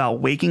about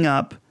waking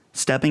up,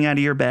 stepping out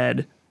of your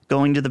bed,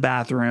 going to the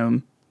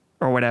bathroom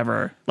or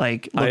whatever?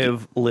 Like, I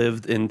have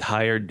lived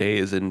entire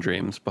days in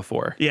dreams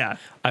before. yeah.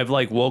 I've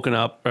like woken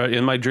up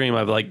in my dream.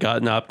 I've like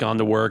gotten up, gone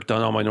to work,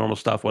 done all my normal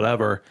stuff,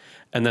 whatever,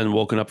 and then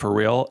woken up for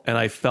real. And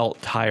I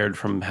felt tired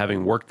from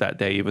having worked that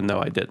day, even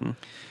though I didn't.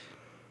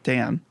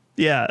 Damn.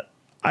 Yeah.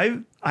 I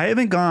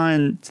haven't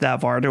gone to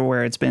that far to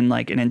where it's been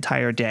like an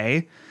entire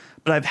day,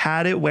 but I've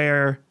had it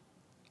where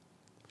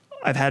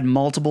I've had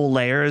multiple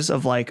layers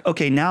of like,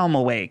 okay, now I'm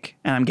awake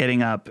and I'm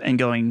getting up and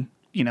going,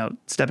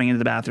 stepping into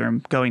the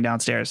bathroom, going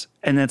downstairs.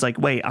 And then it's like,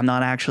 wait, I'm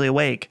not actually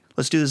awake.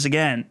 Let's do this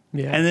again.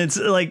 Yeah. And it's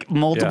like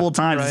multiple Yeah.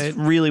 times. Right. It's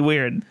really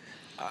weird.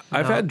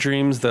 I've had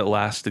dreams that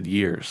lasted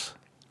years,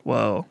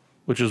 Whoa.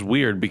 which is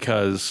weird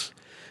because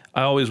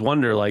I always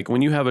wonder, like,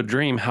 when you have a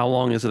dream, how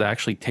long is it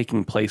actually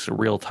taking place in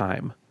real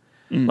time?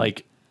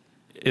 Like,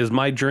 is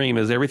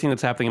everything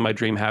that's happening in my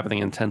dream happening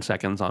in 10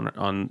 seconds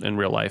on in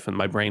real life, and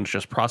my brain's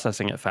just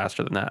processing it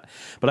faster than that?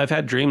 But I've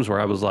had dreams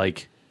where I was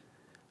like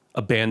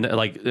abandoned,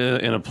 like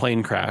in a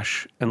plane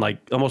crash, and like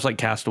almost like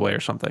Castaway or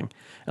something,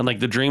 and like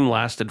the dream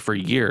lasted for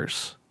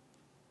years.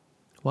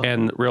 Wow.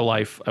 And real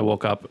life, I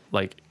woke up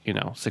like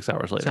 6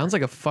 hours later. Sounds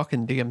like a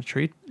fucking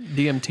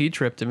DMT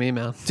trip to me,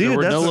 man. Dude, there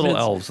were that's no what little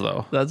it's- elves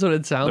though. That's what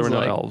it There sounds were no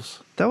like. elves.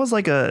 That was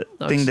like a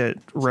thing was- that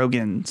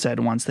Rogan said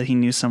once, that he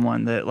knew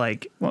someone that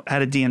like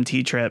had a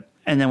DMT trip,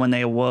 and then when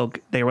they awoke,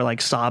 they were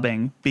like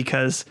sobbing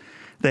because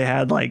they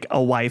had like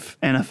a wife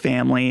and a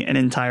family, an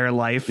entire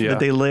life Yeah. that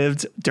they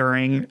lived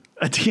during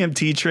a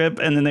DMT trip,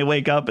 and then they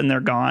wake up and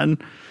they're gone.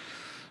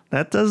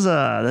 That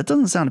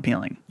doesn't sound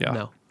appealing. Yeah.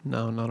 No.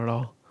 No, not at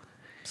all.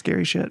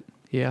 Scary shit.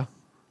 Yeah,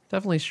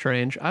 definitely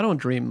strange. I don't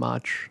dream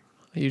much.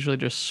 I usually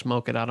just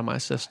smoke it out of my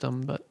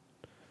system, but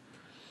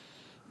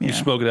Yeah. You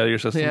smoke it out of your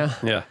system? yeah.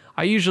 Yeah.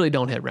 I usually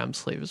don't hit REM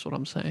sleep is what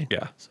I'm saying.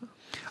 Yeah.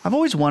 I've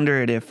always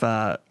wondered if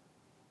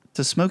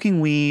does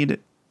smoking weed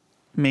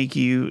make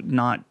you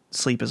not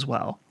sleep as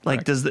well? Like,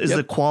 Right. is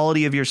the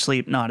quality of your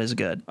sleep not as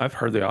good? I've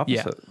heard the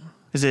opposite.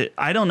 Is it?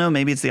 I don't know.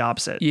 Maybe it's the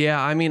opposite. Yeah,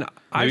 I mean,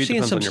 I've it seen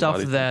depends some on your stuff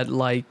body. that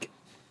like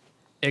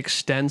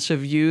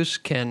extensive use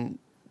can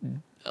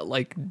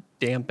like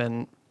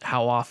dampen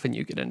how often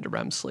you get into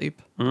REM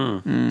sleep.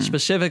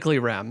 Specifically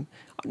REM.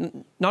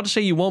 Not to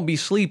say you won't be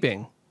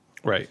sleeping.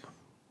 Right.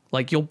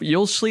 Like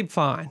you'll sleep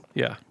fine,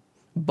 Yeah.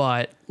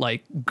 but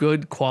like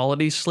good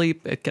quality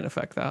sleep, it can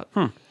affect that.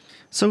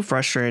 So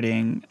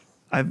frustrating.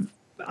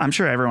 I'm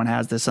sure everyone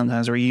has this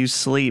sometimes where you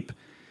sleep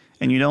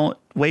and you don't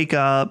wake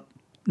up,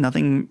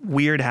 nothing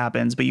weird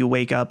happens, but you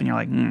wake up and you're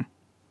like,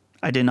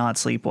 I did not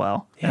sleep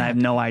well. And I have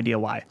no idea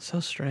why. So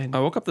strange. I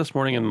woke up this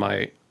morning and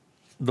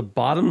the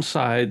bottom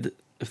side,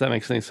 if that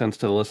makes any sense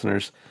to the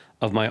listeners,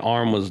 of my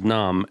arm was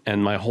numb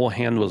and my whole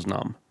hand was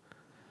numb.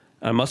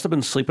 I must have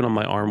been sleeping on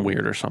my arm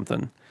weird or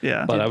something.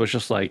 Yeah. But I was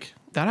just like,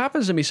 That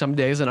happens to me some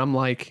days, and I'm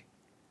like,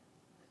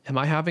 am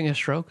I having a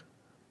stroke?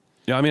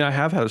 yeah, I mean, I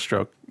have had a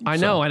stroke. I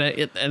so know, and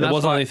it it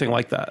wasn't anything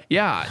like that.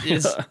 Yeah,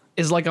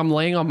 is like I'm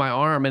laying on my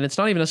arm, and it's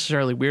not even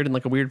necessarily weird in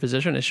like a weird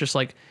position. It's just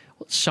like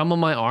some of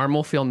my arm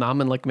will feel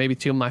numb, and like maybe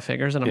two of my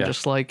fingers, and I'm Yeah.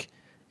 just like,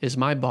 is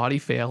my body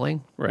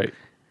failing? Right.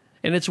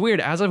 And it's weird.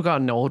 As I've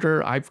gotten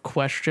older, I've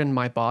questioned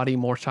my body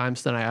more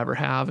times than I ever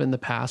have in the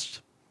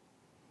past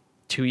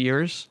 2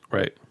 years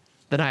Right.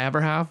 than I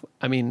ever have.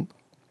 I mean,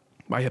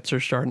 my hips are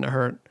starting to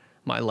hurt.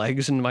 My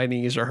legs and my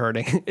knees are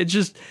hurting.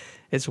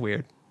 It's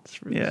weird.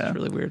 It's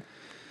really weird.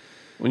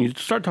 When you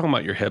start talking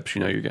about your hips,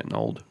 you know you're getting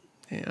old.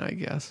 Yeah, I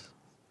guess.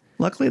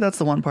 Luckily, that's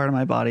the one part of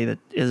my body that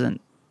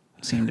isn't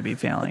seem to be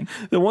failing.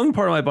 The one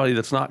part of my body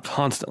that's not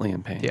constantly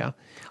in pain. Yeah.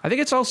 I think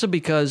it's also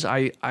because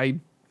I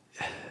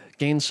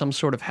gained some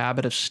sort of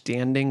habit of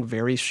standing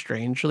very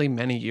strangely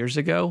many years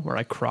ago where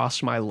I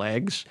cross my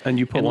legs. And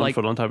you put one like,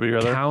 foot on top of your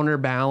other?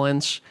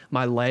 counterbalance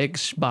my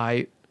legs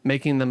by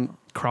making them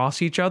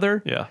cross each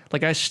other. Yeah.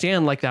 Like I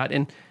stand like that.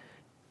 And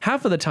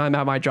half of the time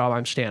at my job,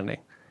 I'm standing.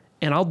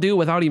 And I'll do it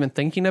without even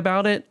thinking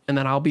about it. And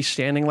then I'll be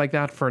standing like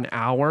that for an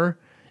hour.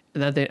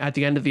 And then at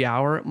the end of the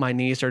hour, my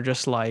knees are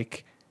just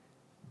like,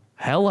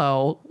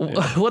 hello,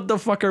 what the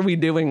fuck are we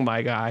doing,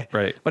 my guy?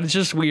 Right. But it's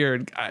just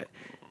weird.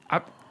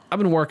 I've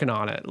been working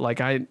on it.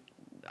 Like I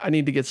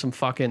need to get some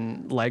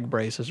fucking leg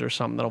braces or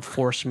something that'll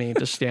force me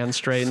to stand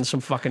straight, and some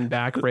fucking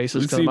back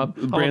braces. 'Cause See, I'm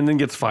Brandon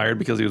gets fired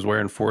because he was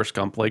wearing Forrest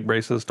Gump leg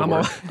braces to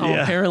work. I'm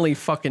apparently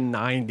fucking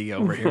 90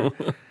 over here.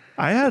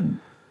 I had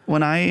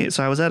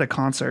I was at a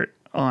concert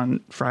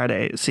on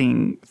Friday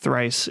seeing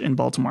Thrice in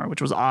Baltimore,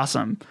 which was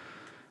awesome.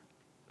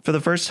 For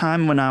the first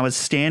time when I was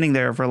standing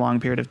there for a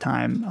long period of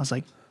time, I was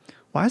like,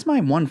 why is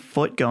my one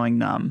foot going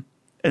numb?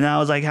 And I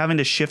was like having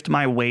to shift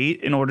my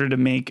weight in order to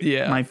make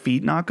my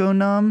feet not go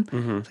numb.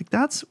 It's like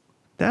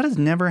that has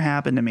never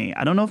happened to me.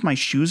 I don't know if my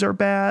shoes are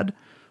bad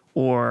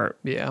or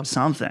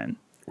something.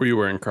 Were you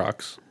wearing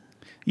Crocs?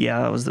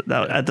 Yeah, that was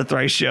at the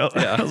Thrice show.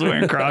 I was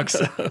wearing Crocs.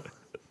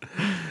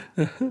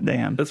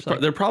 Damn.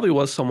 There probably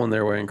was someone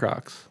there wearing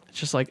Crocs. It's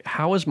just like,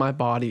 how is my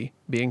body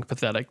being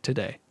pathetic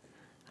today?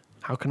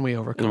 How can we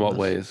overcome In what this?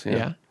 ways?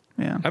 Yeah.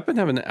 Yeah. I've been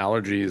having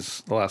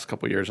allergies the last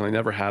couple of years, and I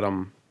never had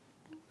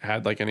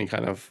like any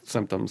kind of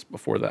symptoms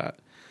before that.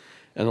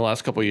 In the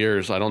last couple of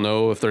years, I don't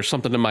know if there's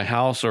something in my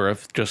house or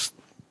if just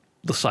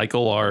the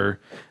cycle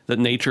that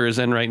nature is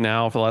in right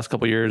now for the last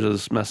couple of years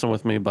is messing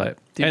with me. But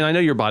and I know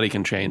your body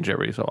can change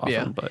every so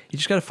often. But you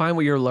just got to find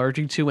what you're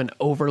allergic to and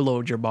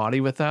overload your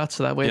body with that,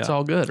 so that way it's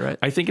all good, right?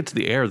 I think it's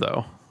the air,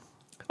 though.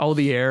 Oh,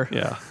 the air.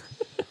 Yeah.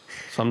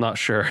 So I'm not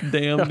sure.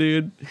 Damn,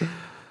 dude.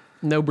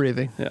 No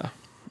breathing. Yeah.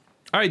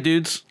 All right,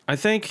 dudes. I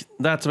think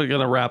that's going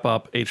to wrap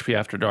up HP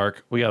After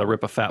Dark. We got to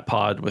rip a fat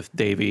pod with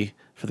Davey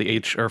for the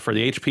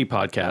HP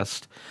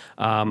podcast.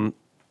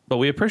 But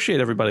we appreciate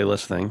everybody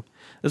listening.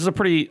 This is a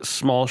pretty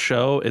small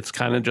show. It's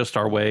kind of just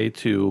our way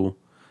to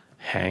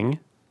hang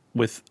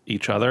with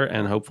each other,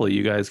 and hopefully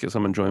you guys get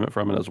some enjoyment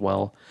from it as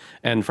well.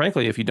 And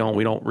frankly, if you don't,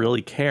 we don't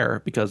really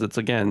care, because it's,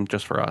 again,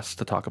 just for us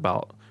to talk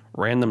about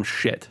random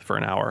shit for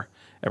an hour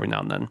every now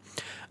and then.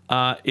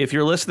 If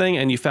you're listening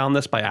and you found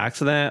this by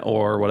accident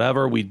or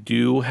whatever, we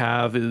do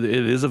have, it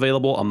is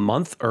available a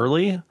month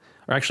early,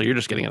 or actually you're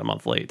just getting it a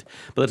month late,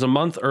 but it's a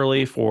month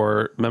early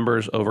for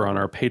members over on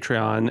our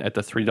Patreon at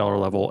the $3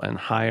 level and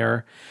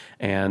higher.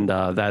 And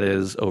that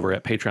is over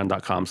at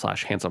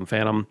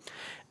patreon.com/handsomephantom.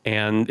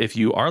 And if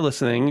you are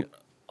listening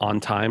on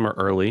time or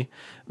early,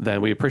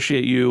 then we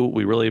appreciate you.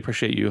 We really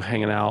appreciate you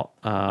hanging out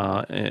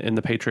in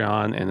the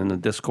Patreon and in the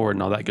Discord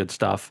and all that good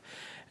stuff.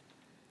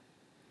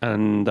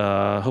 And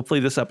hopefully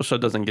this episode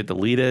doesn't get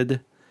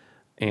deleted.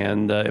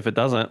 And if it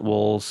doesn't,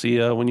 we'll see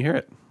you when you hear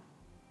it.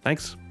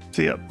 Thanks.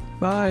 See ya.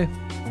 Bye.